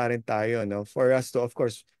 transparent tayo, no? For us to, of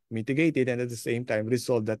course, mitigate it and at the same time,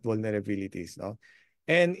 resolve that vulnerabilities, no?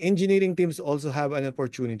 And engineering teams also have an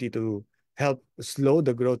opportunity to help slow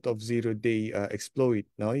the growth of 0-day exploit,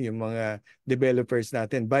 no? Yung mga developers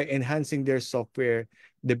natin by enhancing their software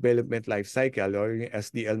development lifecycle or yung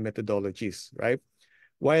SDL methodologies, right?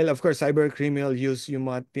 While of course cyber criminal use yung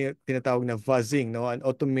mga tinatawag na fuzzing, no, an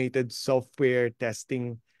automated software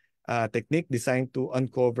testing technique designed to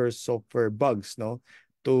uncover software bugs, no,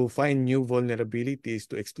 to find new vulnerabilities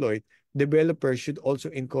to exploit. Developers should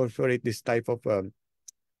also incorporate this type of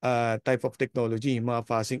technology, mga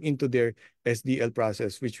fuzzing, into their SDL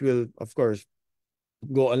process, which will of course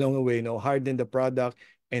go a long way, no, harden the product,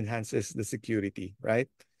 enhances the security, right?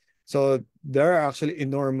 So there are actually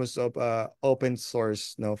enormous of open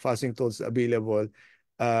source, no, fuzzing tools available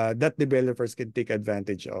that developers can take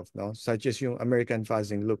advantage of, no, such as yung American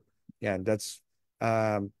fuzzing loop. Yeah, that's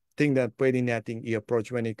thing that pwede nating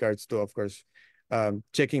i-approach when it comes to, of course,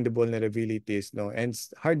 checking the vulnerabilities, no, and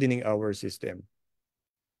hardening our system.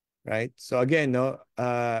 Right. So again, no,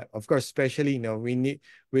 of course, especially, no, we need,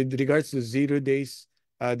 with regards to 0 days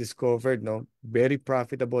discovered, no, very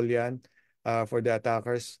profitable yan for the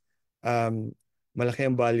attackers. Malaki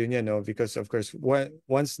ang value niya, no, because of course,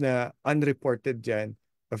 once na unreported yan,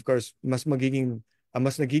 of course, mas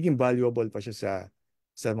nagiging valuable pa siya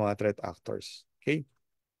sa mga threat actors. Okay.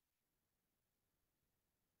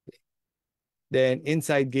 Then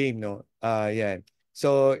inside game, no, yan.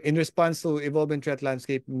 So in response to evolving threat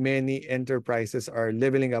landscape, many enterprises are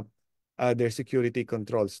leveling up their security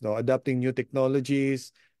controls, no, adopting new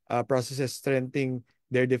technologies, processes, strengthening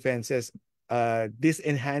their defenses. These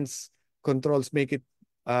enhanced controls make it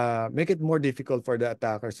more difficult for the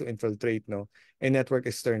attackers to infiltrate, no, and network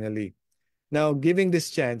externally. Now, giving this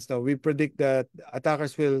chance, no, we predict that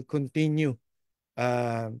attackers will continue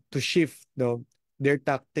to shift, no, their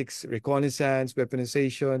tactics, reconnaissance,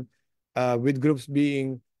 weaponization, with groups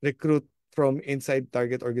being recruited from inside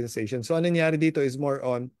target organizations. So, ano nangyari dito is more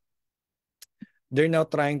on they're now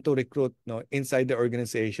trying to recruit, no, inside the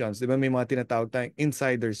organizations. Di ba may mga tinatawag tayong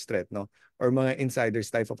insiders threat, no, or mga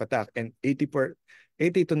insiders type of attack, and 80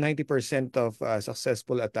 to 90% of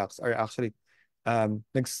successful attacks are actually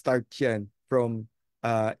nag-start yan from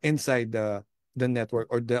inside the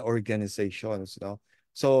network or the organizations, no.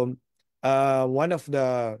 So one of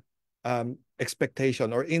the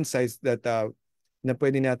expectation or insights that na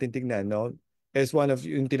pwede natin tignan, no, is one of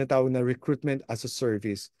yung tinatawag na recruitment as a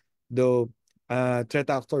service. Though threat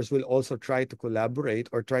actors will also try to collaborate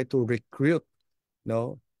or try to recruit,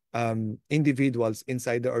 no, individuals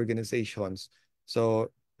inside the organizations.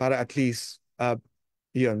 So para at least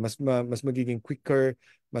yun, mas magiging quicker,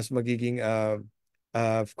 mas magiging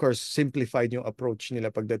of course simplified yung approach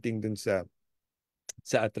nila pagdating dun sa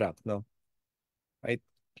attract, no? Right?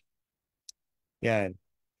 Yan.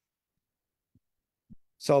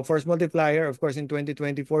 So force multiplier, of course, in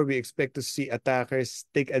 2024, we expect to see attackers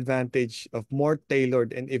take advantage of more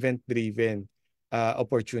tailored and event-driven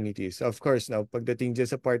opportunities. Of course, now, pagdating dyan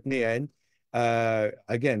sa part na yan,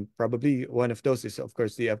 again, probably one of those is, of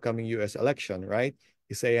course, the upcoming US election, right?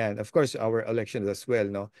 Isa yan. Of course, our elections as well,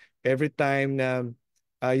 no? Every time na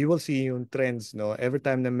you will see yung trends, no? Every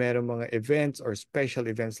time na meron mga events or special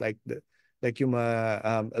events like yung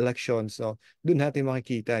mga elections, no? Doon natin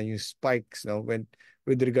makikita yung spikes, no?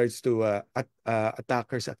 With regards to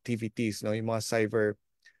attackers activities, no, yung mga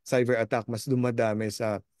cyber attack, mas dumadami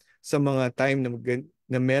sa mga time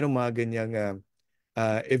na merong mga ganyang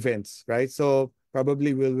events, right? So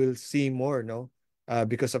probably we'll see more, no,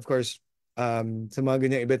 because of course sa mga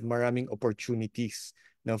ganyang event maraming opportunities,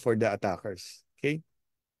 no, for the attackers. Okay.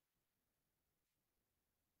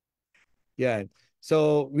 Yan.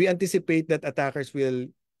 So we anticipate that attackers will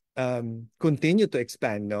continue to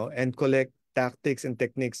expand, no, and collect tactics and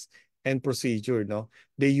techniques and procedure, no,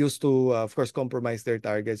 they used to of course compromise their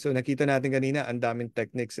targets. So nakita natin kanina ang daming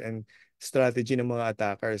techniques and strategy ng mga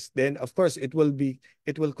attackers. Then of course it will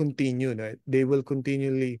continue, no, they will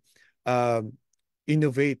continually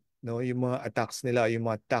innovate, no, yung mga attacks nila,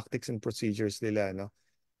 yung mga tactics and procedures nila, no.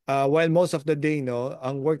 While most of the day, no,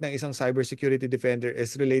 ang work ng isang cybersecurity defender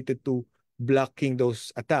is related to blocking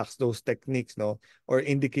those attacks, those techniques, no, or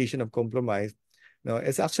indication of compromise. No,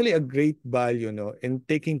 it's actually a great value, no, in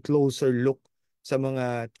taking closer look sa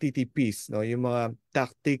mga TTPs, no, yung mga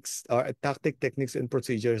tactics or techniques and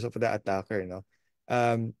procedures of the attacker, no.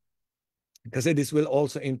 Kasi this will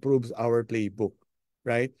also improve our playbook,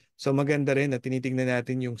 right? So maganda rin na tinitingnan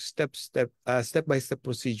natin yung step by step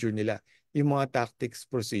procedure nila, yung mga tactics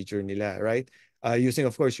procedure nila, right? Using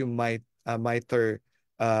of course yung MITRE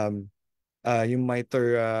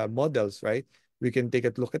models, right? We can take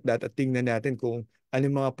a look at that at tingnan natin kung ano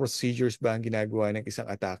mga procedures ba ang ginagawa ng isang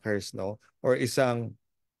attackers, no? Or isang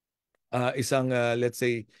let's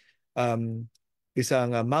say isang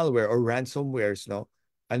malware or ransomwares, no?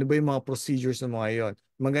 Ano ba yung mga procedures ng mga yon?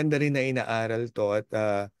 Maganda rin na inaaral to at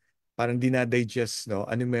parang dinadigest, no?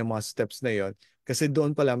 Ano yung mga steps na yon Kasi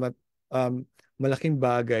doon pala malaking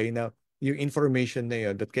bagay na yung information na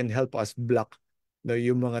yun that can help us block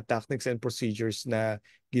yung mga tactics and procedures na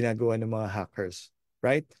ginagawa ng mga hackers,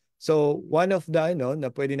 right? So one of the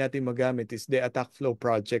na pwede natin magamit is the attack flow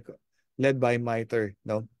project led by MITRE,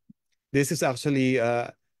 no? This is actually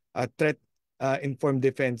a threat informed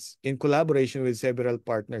defense in collaboration with several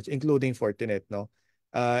partners, including Fortinet, no?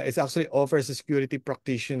 It actually offers a security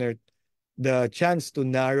practitioner the chance to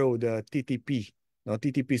narrow the TTP, no?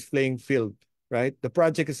 TTP's playing field, right? The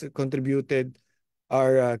project has contributed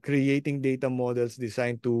are creating data models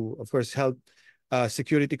designed to, of course, help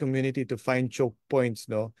security community to find choke points,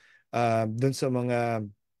 no? Dun sa mga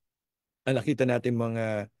nakita natin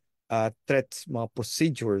mga threats, mga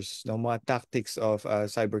procedures, no? Mga tactics of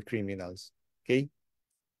cyber criminals. Okay?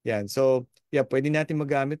 Yan. So, yeah, pwede natin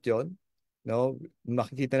magamit yon, no?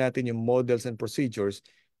 Makikita natin yung models and procedures,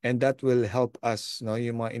 and that will help us, no?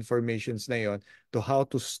 Yung mga informations na yon to how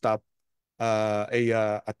to stop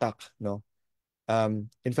a attack, no?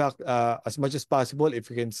 In fact, as much as possible,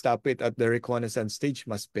 if you can stop it at the reconnaissance stage,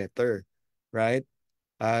 mas better, right?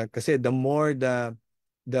 Kasi the more the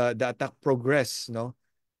attack progress, no,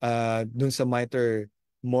 dun sa MITRE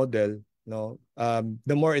model, no,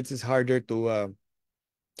 the more it is harder to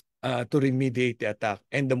remediate the attack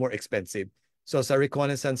and the more expensive. So sa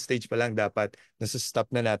reconnaissance stage pa lang dapat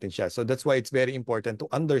nasa-stop na natin siya. So that's why it's very important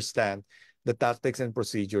to understand the tactics and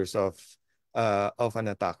procedures of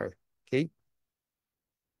an attacker. Okay?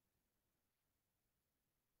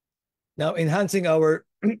 Now, enhancing our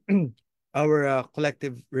our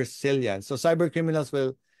collective resilience. So cyber criminals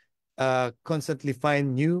will constantly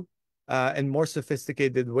find new and more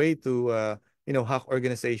sophisticated way to hack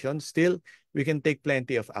organizations. Still, we can take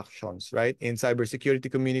plenty of actions, right, in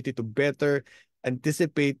cybersecurity community to better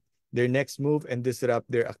anticipate their next move and disrupt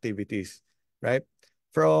their activities, right?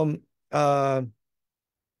 From a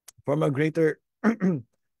greater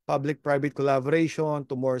public-private collaboration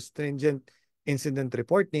to more stringent incident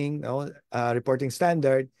reporting, reporting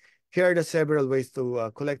standard, here are the several ways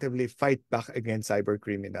to collectively fight back against cyber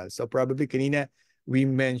criminals. So probably kanina we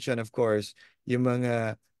mentioned, of course, yung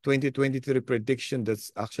mga 2023 prediction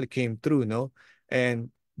that's actually came true, no? And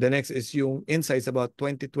the next is yung insights about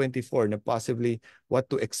 2024 na possibly what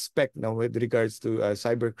to expect now with regards to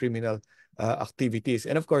cyber criminal activities.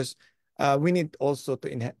 And of course, we need also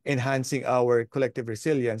to enhancing our collective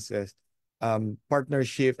resilience,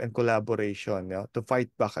 partnership and collaboration, to fight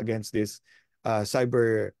back against this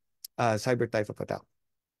cyber type of attack.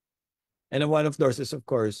 And one of those is, of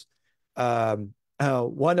course,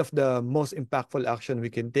 one of the most impactful action we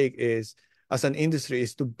can take is, as an industry,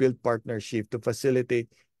 is to build partnership to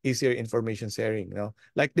facilitate easier information sharing. No,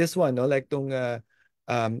 like this one, no, like tong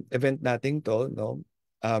event nating to, no,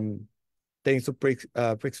 thanks to Prix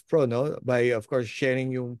Pro, no, by of course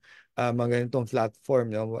sharing yung mga ganitong platform,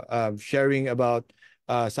 no, sharing about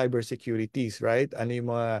cybersecurities, right? Ano yung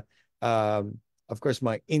mga of course,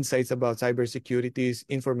 my insights about cybersecurities,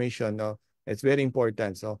 information, no, it's very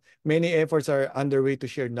important. So many efforts are underway to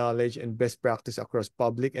share knowledge and best practice across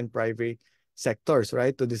public and private sectors,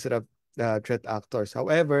 right, to disrupt threat actors.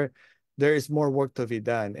 However, there is more work to be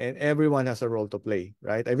done, and everyone has a role to play,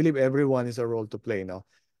 right? I believe everyone has a role to play, no.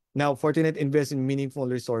 Now, Fortinet invests in meaningful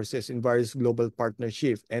resources in various global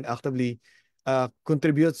partnerships and actively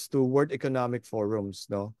contributes to World Economic Forums,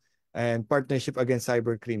 no, and partnership against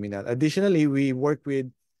cyber criminal. Additionally, we work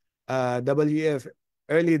with WEF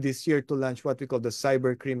early this year to launch what we call the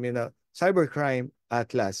Cybercrime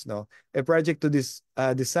Atlas, no, a project to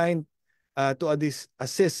designed to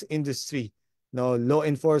assist industry, no, law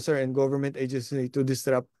enforcer and government agency to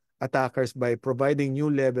disrupt attackers by providing new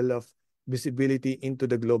level of visibility into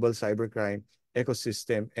the global cybercrime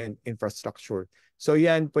ecosystem and infrastructure. So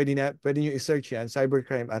yan, pwede nyo i-search yan,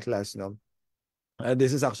 Cybercrime Atlas, no.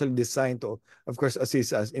 This is actually designed to, of course,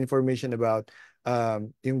 assist us information about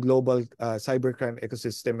yung global cybercrime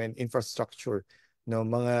ecosystem and infrastructure, no,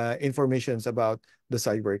 mga informations about the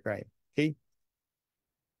cybercrime. Okay.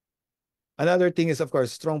 Another thing is, of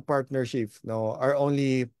course, strong partnership, no, are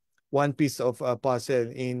only one piece of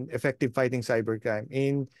puzzle in effective fighting cybercrime.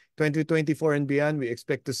 In 2024 and beyond, we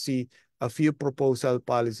expect to see a few proposal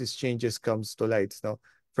policies changes comes to light, no,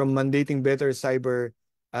 from mandating better cyber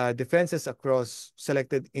defenses across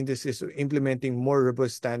selected industries to implementing more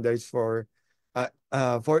robust standards for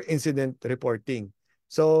incident reporting.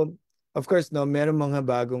 So, of course, no, meron mga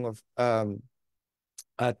bagong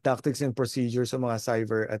tactics and procedures sa mga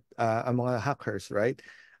cyber at ang mga hackers, right?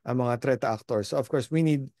 Ang mga threat actors. So, of course, we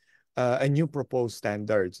need a new proposed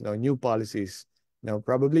standards, no, new policies, no,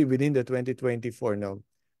 probably within the 2024, no,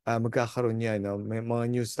 magkakaroon yan, no? May mga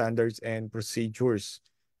new standards and procedures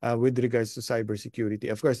with regards to cybersecurity.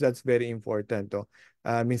 Of course, that's very important. No?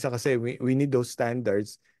 Minsan kasi we need those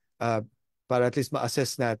standards para at least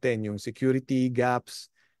ma-assess natin yung security gaps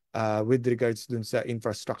with regards dun sa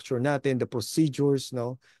infrastructure natin, the procedures,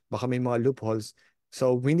 no? Baka may mga loopholes.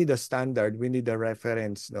 So we need a standard, we need a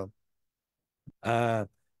reference, no?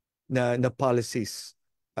 Na policies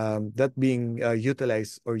that being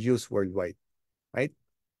utilized or used worldwide, right?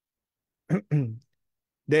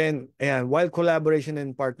 Then, while collaboration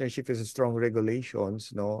and partnership is strong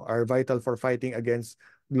regulations, no, are vital for fighting against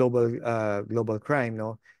global crime,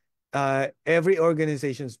 no, every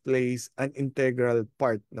organization plays an integral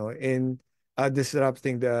part, no, in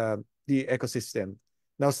disrupting the ecosystem.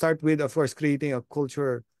 Now, start with, of course, creating a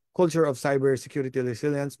culture of cybersecurity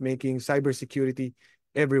resilience, making cybersecurity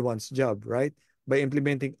everyone's job, right? By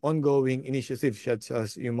implementing ongoing initiatives such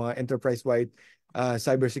as yung mga enterprise-wide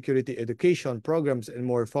cybersecurity education programs and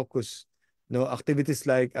more focused, no, activities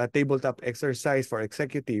like tabletop exercise for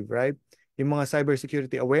executive, right? Yung mga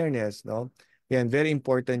cybersecurity awareness, no? Yan, very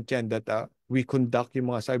important yan that we conduct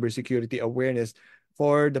yung mga cybersecurity awareness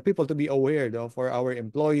for the people to be aware, no? For our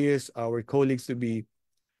employees, our colleagues to be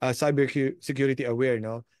cybersecurity aware,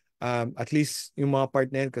 no? At least yung mga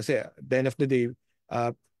partner kasi at the end of the day,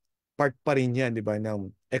 part pa rin yan, di ba,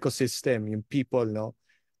 ng ecosystem, yung people, no?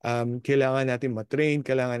 Kailangan natin matrain,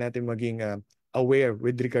 kailangan natin maging aware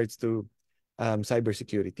with regards to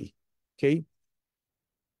cybersecurity. Okay?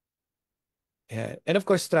 And of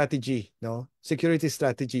course, strategy, no? Security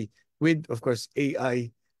strategy with, of course, AI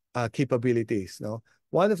capabilities, no?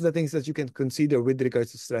 One of the things that you can consider with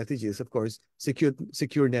regards to strategy is, of course, secure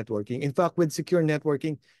networking. In fact, with secure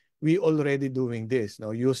networking, we already doing this, no?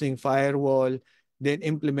 Using firewall, then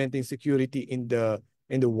implementing security in the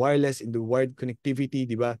wireless, in the wired connectivity,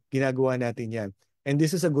 di ba? Ginagawa natin yan. And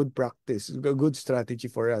this is a good practice, a good strategy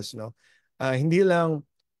for us, no? Hindi lang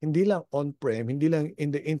on-prem, hindi lang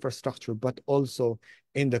in the infrastructure, but also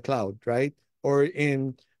in the cloud, right? Or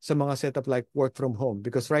in sa mga setup like work from home.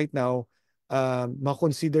 Because right now,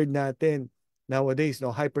 ma-considered natin nowadays,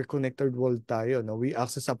 no, hyper-connected world tayo. No? We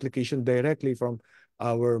access application directly from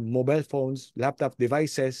our mobile phones, laptop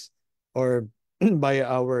devices, or by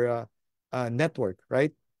our network,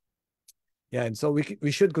 right? Yeah, and so we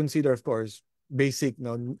should consider, of course, basic,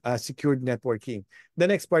 no, secured networking. The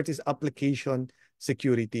next part is application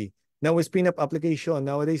security. Now, with spin up application,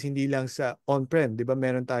 nowadays, hindi lang sa on-prem, di ba?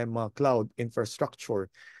 Meron tayong mga cloud infrastructure.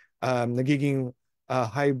 Nagiging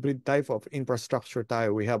hybrid type of infrastructure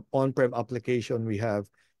tayo. We have on-prem application, we have,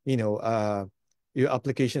 yung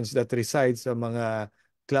applications that reside sa mga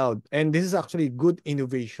cloud. And this is actually good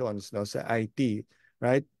innovations, no, sa IT,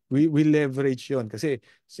 right? We leverage yon kasi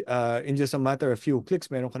in just a matter of few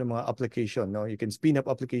clicks, meron ka ng mga application, no? You can spin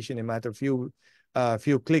up application in a matter of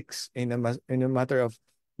few clicks in a matter of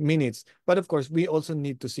minutes. But of course, we also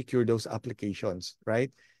need to secure those applications,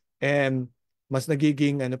 right? And mas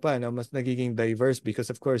nagiging mas nagiging diverse because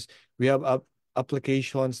of course, we have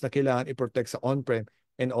applications na kailangan i-protect sa on-prem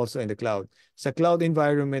and also in the cloud. Sa cloud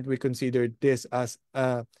environment, we consider this as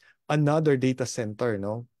another data center,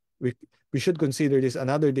 no? We should consider this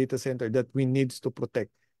another data center that we needs to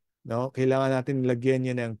protect. No? Kailangan natin lagyan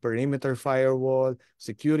niya ng perimeter firewall,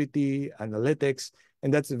 security, analytics,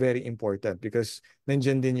 and that's very important because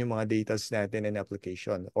nandiyan din yung mga data natin and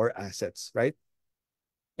application or assets, right?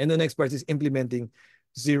 And the next part is implementing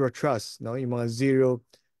zero trust, no? Yung mga zero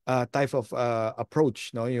type of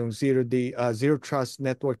approach, no? Yung zero trust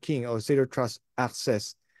networking or zero trust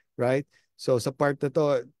access, right? So sa part na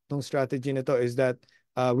to, itong strategy na to is that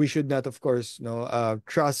we should not, of course,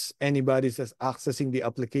 trust anybody that's accessing the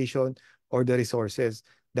application or the resources.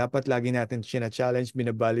 Dapat lagi natin challenge,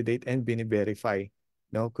 binabalidate, and bine-verify.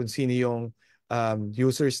 No? Kung sino yung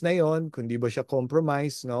users na yon, kung di ba siya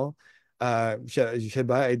compromise, no? Siya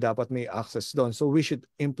ba ay dapat may access doon. So we should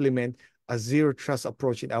implement a zero trust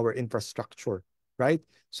approach in our infrastructure, right?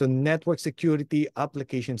 So network security,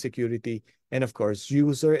 application security, and of course,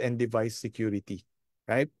 user and device security,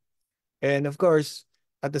 right? And of course,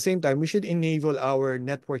 at the same time, we should enable our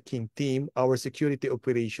networking team, our security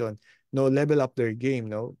operation, level up their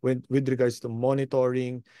game, with regards to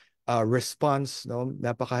monitoring, response,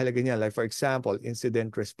 napakahalaga niya. Like for example,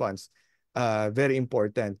 incident response, very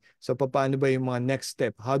important. So paano ba yung mga next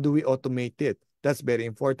step? How do we automate it? That's very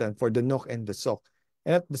important for the NOC and the SOC.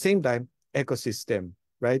 And at the same time, ecosystem,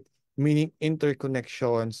 right? Meaning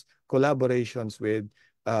interconnections, collaborations with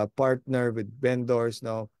partner, with vendors,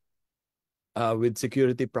 with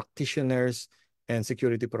security practitioners, and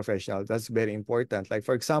security professional. That's very important. Like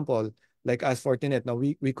for example, like as Fortinet, no,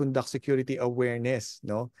 we conduct security awareness,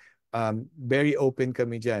 no? Very open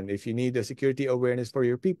kami dyan. If you need a security awareness for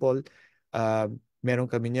your people, meron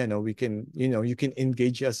kami niyan, no? We can, you can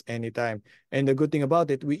engage us anytime. And the good thing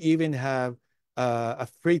about it, we even have a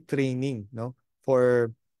free training, no?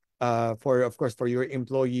 For of course, for your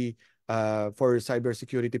employee, for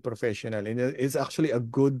cybersecurity professional. And it's actually a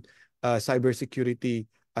good cybersecurity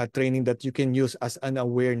training that you can use as an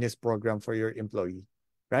awareness program for your employee,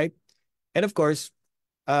 right? And of course,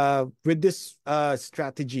 with this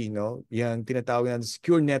strategy, no, yung tinatawag na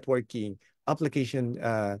secure networking, application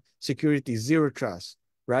security, zero trust,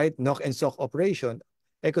 right? Knock and SOC operation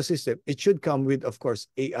ecosystem, it should come with, of course,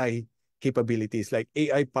 AI capabilities like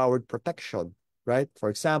AI-powered protection, right? For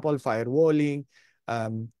example, firewalling,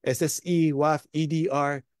 SSE, WAF,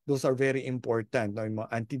 EDR, those are very important. No? Yung mga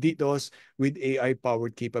anti-DDoS with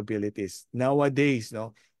AI-powered capabilities. Nowadays,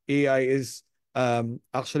 no, AI is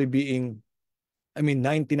actually being,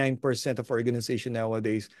 99% of organization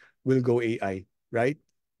nowadays will go AI, right?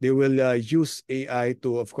 They will use AI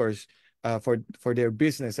to, of course, for their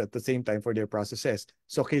business at the same time for their processes.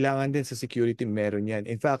 So kailangan din sa security meron yan.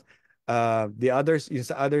 In fact, the others, yung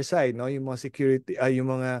sa other side, no, yung mga security, yung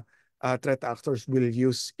mga threat actors will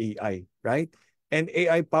use AI, right? And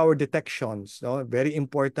AI powered detections, no, very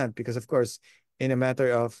important because of course, in a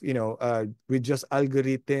matter of, with just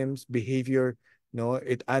algorithms, behavior, no,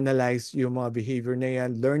 it analyze yung mga behavior na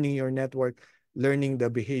yan, learning your network, learning the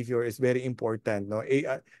behavior is very important, no.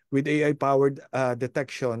 AI, with AI powered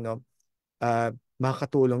detection, no,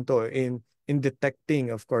 makakatulong to in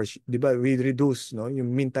detecting, of course, di ba, we reduce, no,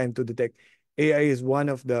 yung mean time to detect. AI is one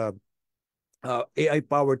of the AI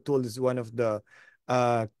powered tool is one of the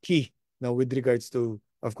key, no, with regards to,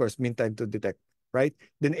 of course, mean time to detect, right?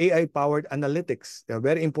 Then AI powered analytics,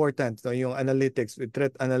 very important, no, yung analytics with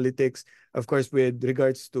threat analytics, of course, with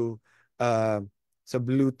regards to sa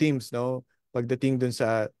blue teams, no, pagdating dun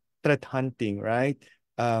sa threat hunting, right?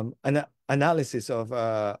 Analysis of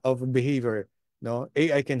behavior, no,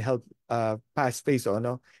 AI can help fast pace,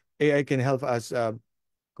 no, AI can help us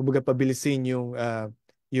kumbaga pabilisin yung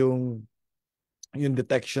yung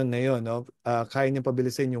detection na yun, no? Kaya niya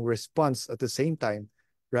pabilisin yung response at the same time,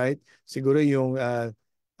 right? Siguro yung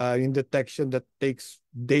detection that takes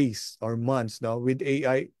days or months, no? With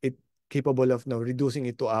AI, it capable of, no, reducing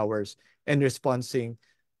it to hours and responding.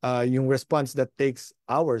 Yung response that takes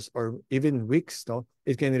hours or even weeks, no?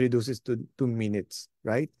 It can reduce it to minutes,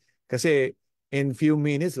 right? Kasi in few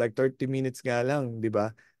minutes, like 30 minutes nga lang, di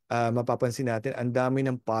ba? Mapapansin natin, ang dami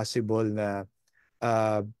ng possible na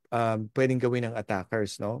pwedeng gawin ng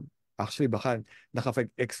attackers, no? Actually, baka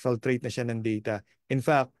naka-exfiltrate na siya ng data. In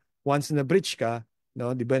fact, once na-breach ka,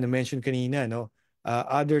 no, di ba na-mention kanina, no,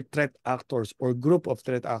 other threat actors or group of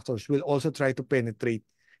threat actors will also try to penetrate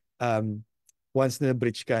once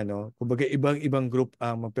na-breach ka, no? Kumbaga, ibang group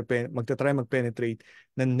ang magta-try mag-penetrate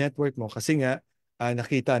ng network mo kasi nga,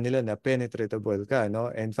 nakita nila na penetratable ka,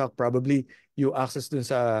 no? In fact, probably yung access dun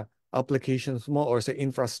sa applications mo or sa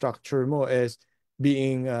infrastructure mo is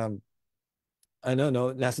being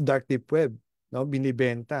nasa dark deep web, no,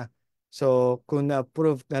 binibenta. So kung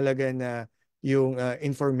na-prove talaga na yung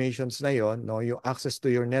informations na yon, no, yung access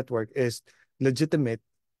to your network is legitimate,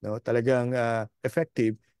 no, talagang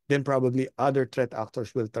effective, then probably other threat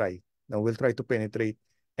actors will try, no, will try to penetrate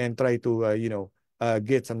and try to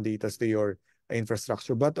get some data to your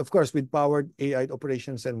infrastructure. But of course, with powered AI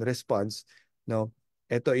operations and response, no,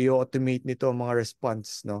 ito i-automate nito ang mga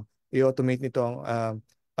response, no, i-automate nito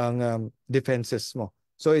ang defenses mo.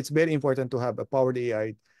 So it's very important to have a powered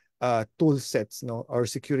AI tool sets, no, or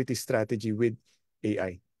security strategy with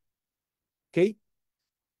AI. Okay?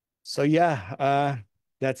 So yeah,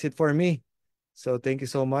 that's it for me. So thank you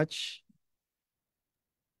so much.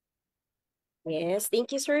 Yes,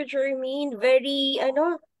 thank you, Sir Jermaine. Very,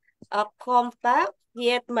 compact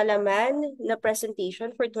yet malaman na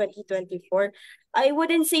presentation for 2024. I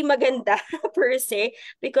wouldn't say maganda per se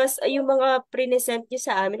because yung mga present niyo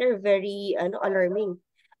sa amin are very alarming,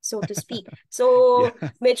 so to speak. So,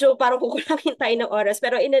 Yeah. medyo parang kukulangin tayo ng oras.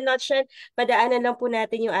 Pero in a nutshell, padaanan lang po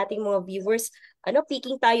natin yung ating mga viewers.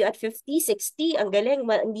 Peaking tayo at 50, 60. Ang galing.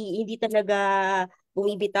 Hindi talaga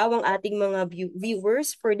bumibitaw ang ating mga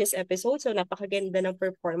viewers for this episode. So, napakaganda ng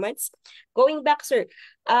performance. Going back, sir,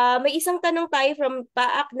 may isang tanong tayo from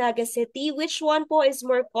Paak, Naga City. Which one po is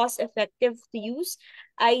more cost-effective to use?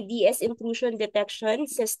 IDS intrusion detection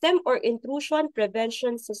system or intrusion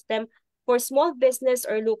prevention system for small business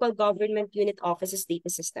or local government unit offices data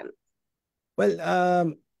system?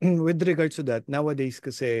 Well, with regards to that, nowadays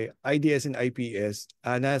kasi IDS and IPS,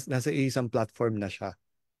 nasa isang platform na siya,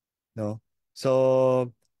 no?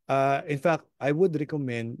 So, in fact, I would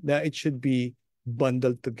recommend that it should be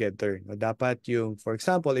bundled together. No? Dapat yung, for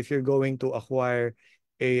example, if you're going to acquire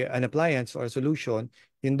an appliance or a solution,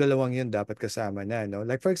 yung dalawang yun dapat kasama na. No?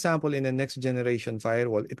 Like for example, in the next generation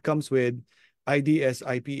firewall, it comes with IDS,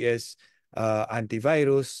 IPS,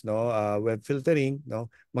 antivirus, no, web filtering, no,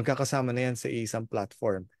 magkakasama na yan sa isang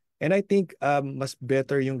platform. And I think mas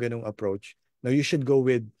better yung ganung approach. No, you should go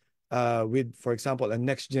with, for example, a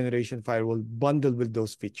next generation firewall bundled with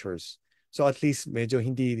those features. So at least medyo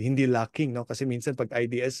hindi lacking, no? Kasi minsan pag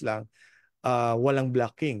IDS lang, walang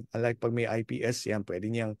blocking. Unlike pag may IPS, yan, pwede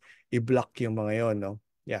niyang i-block yung mga yon, no?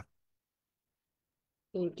 Yeah.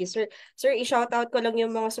 Thank you, sir. Sir, i-shoutout ko lang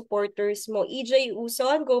yung mga supporters mo. EJ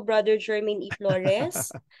Uson, Go Brother Jermaine E.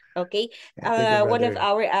 Flores. Okay. Thank you, One of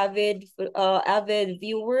brother. our avid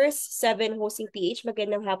viewers, 7 hosting PH.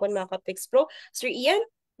 Magandang hapon mga Kapix Pro. Sir Ian,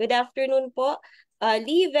 good afternoon po.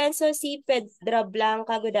 Lee Venso C. Pedra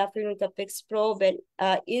Blanca, good afternoon Kapix Pro.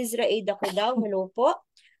 Israel Dakudaw, hello po.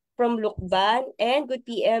 From Lukban, and good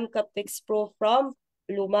PM Kapix Pro from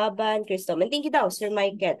Lumaban, Crystal. And thank you daw, Sir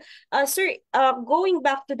Michael. Sir, going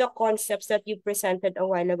back to the concepts that you presented a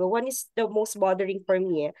while ago, one is the most bothering for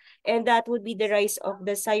me, and that would be the rise of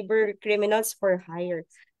the cyber criminals for hire.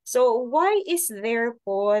 So why is there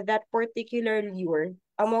po that particular lure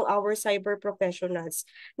among our cyber professionals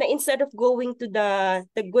na instead of going to the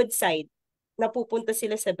good side, napupunta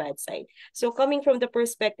sila sa bad side? So coming from the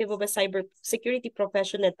perspective of a cyber security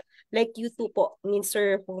professional like you two po,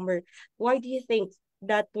 Sir Homer, why do you think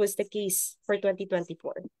that was the case for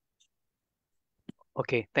 2024?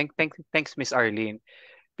 Okay, thanks, Miss Arlene.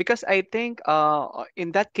 Because I think in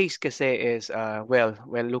that case kasi is well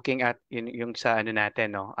looking at yung sa ano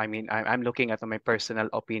natin, no. I mean I'm looking at my personal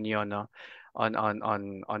opinion, no,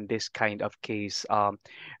 on this kind of case.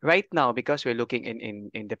 Right now, because we're looking in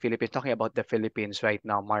the Philippines, talking about the Philippines right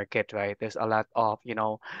now market, right? There's a lot of,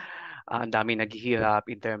 ang dami naghihirap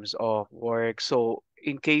in terms of work. So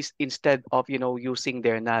in case, instead of, using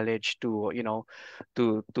their knowledge to,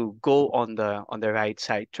 to go on the right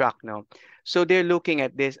side track, no. So they're looking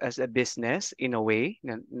at this as a business in a way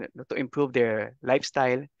to improve their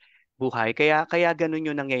lifestyle, buhay. Kaya ganun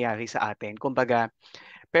yung nangyayari sa atin. Kumbaga,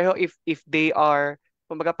 pero if they are,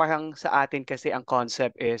 kumbaga parang sa atin kasi ang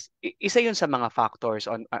concept is isa yun sa mga factors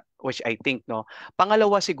on which I think, no.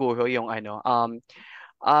 Pangalawa siguro yung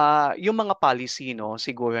yung mga policy, no,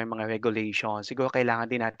 siguro yung mga regulations, siguro kailangan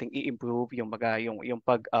din nating i-improve yung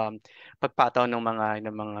pagpataw ng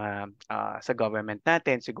mga sa government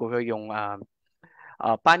natin, siguro yung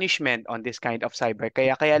punishment on this kind of cyber.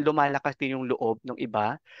 Kaya lumalakas din yung loob ng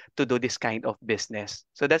iba to do this kind of business.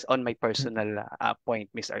 So that's on my personal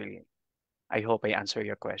point, Miss Arlene. I hope I answer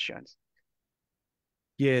your questions.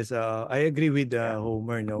 Yes, I agree with Yeah.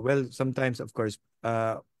 Homer, no. Well, sometimes of course,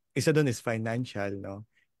 isa doon is financial, no.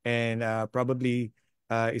 And probably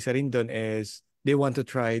isa rin doon is they want to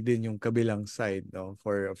try din yung kabilang side, no,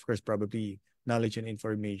 for of course probably knowledge and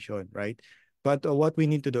information, right? But what we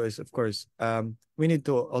need to do is of course we need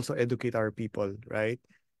to also educate our people, right?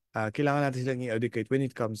 Kailangan natin silang i-educate when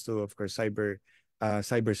it comes to of course cyber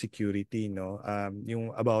security, no. Yung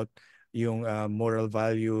about yung moral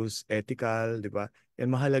values, ethical, 'di ba? Yan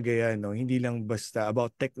mahalaga yan, no? Hindi lang basta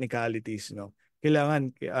about technicalities, no? Kailangan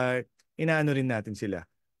inaano rin natin sila.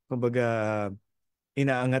 Kumbaga,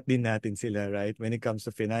 inaangat din natin sila, right? When it comes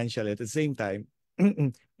to financial, at the same time,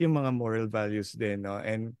 yung mga moral values din, no?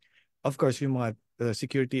 And of course, yung mga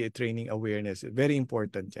security training awareness, very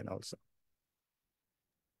important yan also.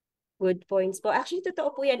 Good points po. Actually,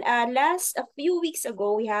 totoo po yan. A few weeks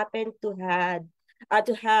ago, we happened to have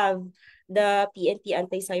the PNP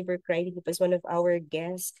anti-cybercrime. It was one of our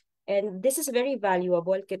guests. And this is very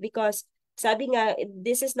valuable because sabi nga,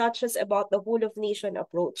 this is not just about the whole of nation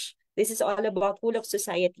approach. This is all about whole of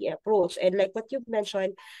society approach. And like what you've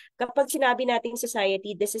mentioned, kapag sinabi nating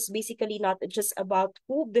society, this is basically not just about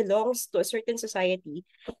who belongs to a certain society,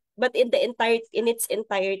 but in its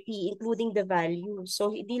entirety, including the values.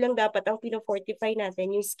 So hindi lang dapat ang pino-fortify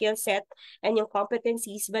natin yung skill set and yung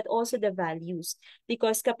competencies, but also the values.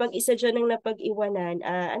 Because kapag isa dyan ang napag-iwanan,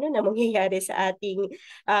 ano na mangyayari sa ating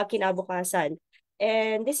kinabukasan?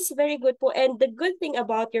 And this is very good po. And the good thing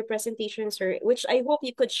about your presentation, sir, which I hope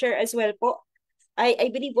you could share as well po,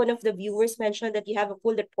 I believe one of the viewers mentioned that you have a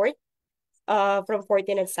full report from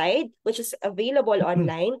Fortinet side, which is available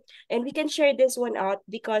online. And we can share this one out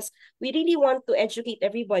because we really want to educate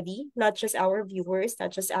everybody, not just our viewers,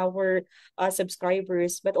 not just our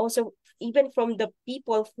subscribers, but also even from the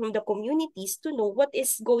people from the communities to know what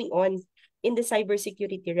is going on in the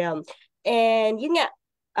cybersecurity realm. And yun nga,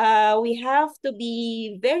 we have to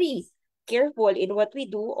be very careful in what we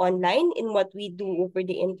do online, in what we do over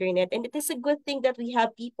the internet. And it is a good thing that we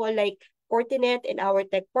have people like Fortinet and our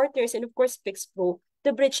tech partners, and of course, PixPro,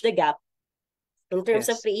 to bridge the gap in terms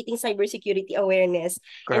of Yes, creating cybersecurity awareness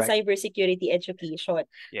and correct. cybersecurity education.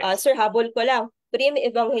 Yes, Sir, habol ko lang. Prim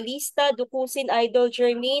Evangelista, Dukusin Idol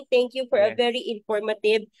Jermaine, thank you for a yes, very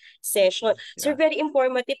informative session. Sir, yeah, very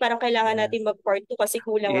informative. Parang kailangan Yeah. natin mag-part 2 kasi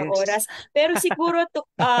kulang ang yes. oras. Pero siguro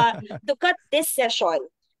to cut this session,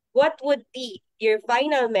 what would be your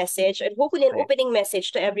final message and hopefully an Right. opening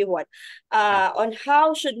message to everyone Ah, on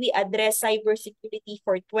how should we address cybersecurity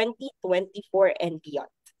for 2024 and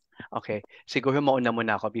beyond? okay. Siguro mauna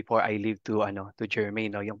muna ako before I leave to to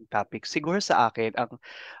Jermaine, no, yung topic. Siguro sa akin,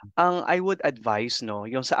 ang I would advise, no,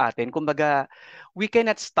 yung sa atin, kumbaga, we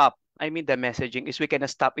cannot stop. I mean, the messaging is we cannot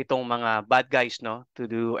stop itong mga bad guys, no, to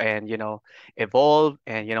do and, evolve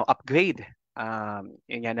and, upgrade.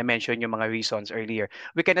 Yun yan, na-mention yung mga reasons earlier.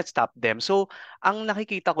 We cannot stop them. So, ang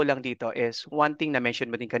nakikita ko lang dito is one thing na mention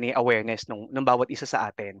mo din kanina, awareness nung bawat isa sa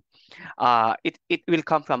atin. It will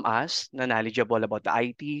come from us na knowledgeable about the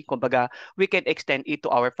IT. Kumbaga, we can extend it to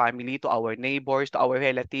our family, to our neighbors, to our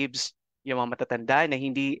relatives, yung mga matatanda na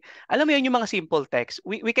hindi, alam mo yun, yung mga simple text.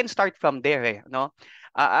 We can start from there, no?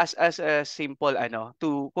 As a simple,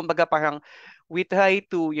 kumbaga parang we try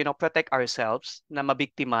to, protect ourselves na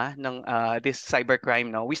mabiktima ng this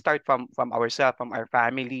cybercrime, no? We start from ourselves, from our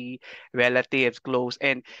family, relatives, close,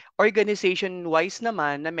 and organization-wise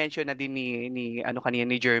naman, na-mention na din ni kanina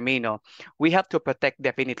ni Jermaine, no? We have to protect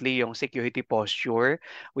definitely yung security posture.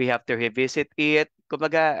 We have to revisit it.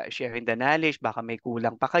 Kumbaga, sharing the knowledge, baka may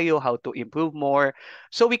kulang pa kayo, how to improve more.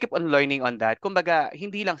 So we keep on learning on that. Kumbaga,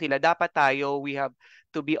 hindi lang sila. Dapat tayo, we have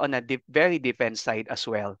to be on a very defense side as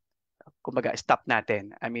well. Kumbaga, stop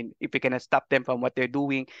natin. I mean, if we cannot stop them from what they're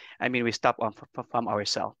doing, I mean, we stop from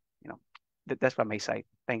ourselves. That's from my side.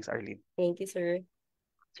 Thanks, Arlene. Thank you, sir.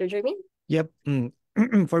 Sir Jermaine? Yep.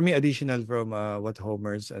 For me, additional from what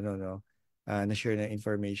Homer's no, na-share na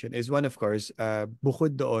information is one, of course,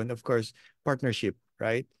 bukod doon, of course, partnership,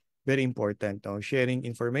 right? Very important, no? Sharing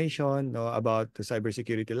information, no, about the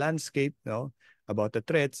cybersecurity landscape, no, about the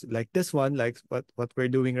threats like this one, like what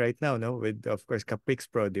we're doing right now, no, with, of course, Capix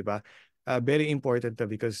Pro, di ba? Very important to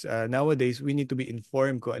because nowadays we need to be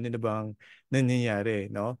informed kung ano na bang nangyayari,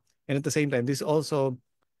 no? And at the same time, this also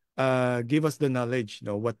give us the knowledge,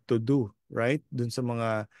 no, what to do, right? Dun sa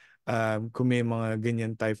mga kung may mga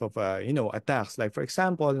ganyan type of attacks. Like for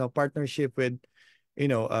example, no, partnership with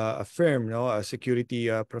a firm, no, security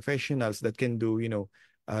professionals that can do,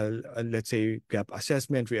 let's say gap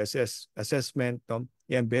assessment, assessment, no.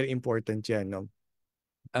 Yan, very important yan, no.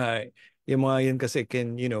 Yung mga yan kasi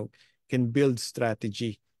can build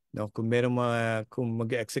strategy, no. Kung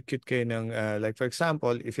mag-execute kayo ng like for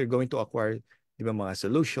example, if you're going to acquire, di ba, mga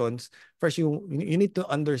solutions, first you need to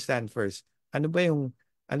understand first ano ba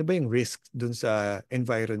yung risk dun sa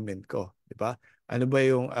environment ko, di ba? Ano ba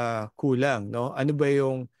yung kulang, no? Ano ba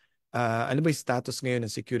yung status ngayon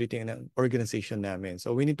ng security ng organization namin?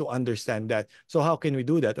 So we need to understand that. So how can we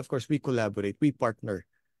do that? Of course, we collaborate, we partner,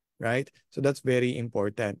 right? So that's very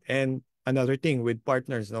important. And another thing with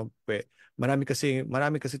partners, no, marami kasi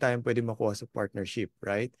tayong pwede makuha sa partnership,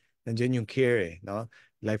 right? Nandiyan yung care, no?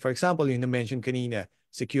 Like for example, yung na-mention kanina,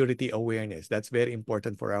 security awareness. That's very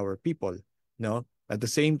important for our people, no? At the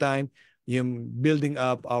same time, yung building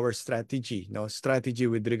up our strategy, no? Strategy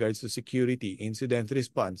with regards to security, incident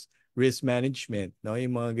response, risk management, no?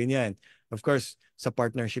 Yung mga ganyan. Of course, sa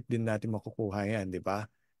partnership din natin makukuha yan, di ba?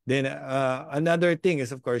 Then another thing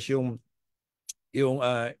is of course yung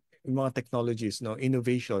mga technologies, no,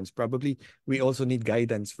 innovations. Probably we also need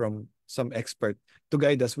guidance from some expert to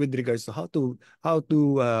guide us with regards to how to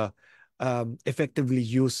effectively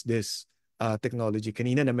use this technology.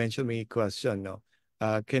 Kanina na mention may question, no.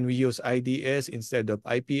 Can we use IDS instead of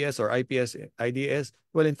IPS or IPS IDS?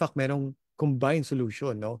 Well, in fact, merong combined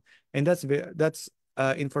solution, no. And that's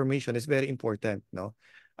information is very important, no.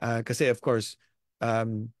 Kasi of course,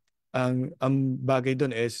 ang bagay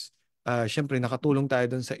doon is syempre nakatulong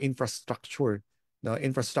tayo doon sa infrastructure, no,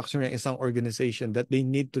 infrastructure ng isang organization that they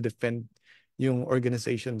need to defend yung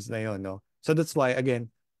organizations na yon, no. So that's why again,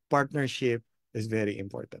 partnership is very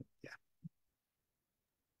important. Yeah.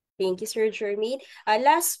 Thank you, Sir Jermaine.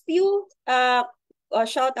 Last few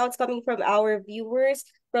shout outs coming from our viewers.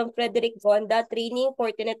 From Frederick Gonda,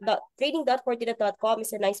 training.fortinet.com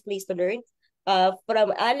is a nice place to learn.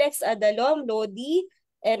 From Alex Adalom, Lodi,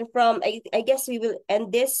 and from, I guess we will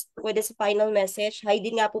end this with this final message. Hi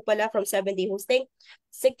din nga po pala from 7-Day Hosting.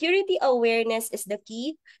 Security awareness is the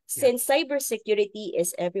key Yeah. since cybersecurity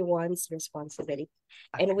is everyone's responsibility.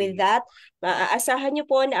 And with Agree. that, maaasahan niyo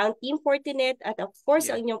po na ang Team Fortinet at of course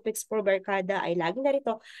Yeah. ang inyong Pix Pro Barkada ay lagi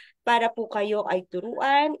narito para po kayo ay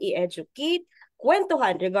turuan, i-educate,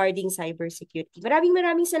 kwentuhan regarding cybersecurity.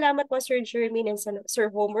 Maraming salamat po Sir Jermaine and Sir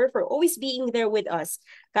Homer for always being there with us.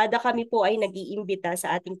 Kada kami po ay nag-iimbita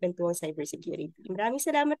sa ating kwentuhang cybersecurity. Maraming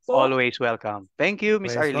salamat po. Always welcome. Thank you,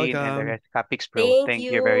 Miss Always Arlene and the welcome. rest Capix Pro. Thank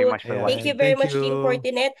Thank you very you. much for Ayan. Thank you watching. very Thank much, Team you.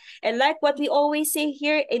 Fortinet. And like what we always say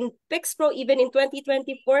here in Pix Pro, even in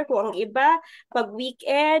 2024, kung ang iba, pag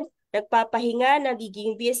weekend, nagpapahinga,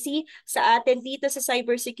 nagiging busy sa atin dito sa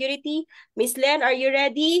cybersecurity. Miss Len, are you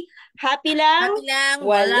ready? Happy lang? Happy lang,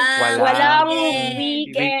 Walang Walang weekend.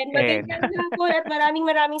 weekend. weekend. Magandang hapon at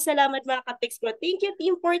maraming salamat mga ka-Pix Pro. Thank you,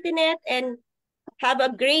 Team Fortinet, and have a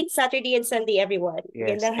great Saturday and Sunday, everyone.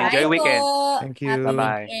 Yes. Magandang Enjoy hapon. weekend. po. Thank Happy you.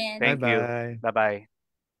 Bye-bye. weekend. Thank you. Bye-bye. Bye-bye.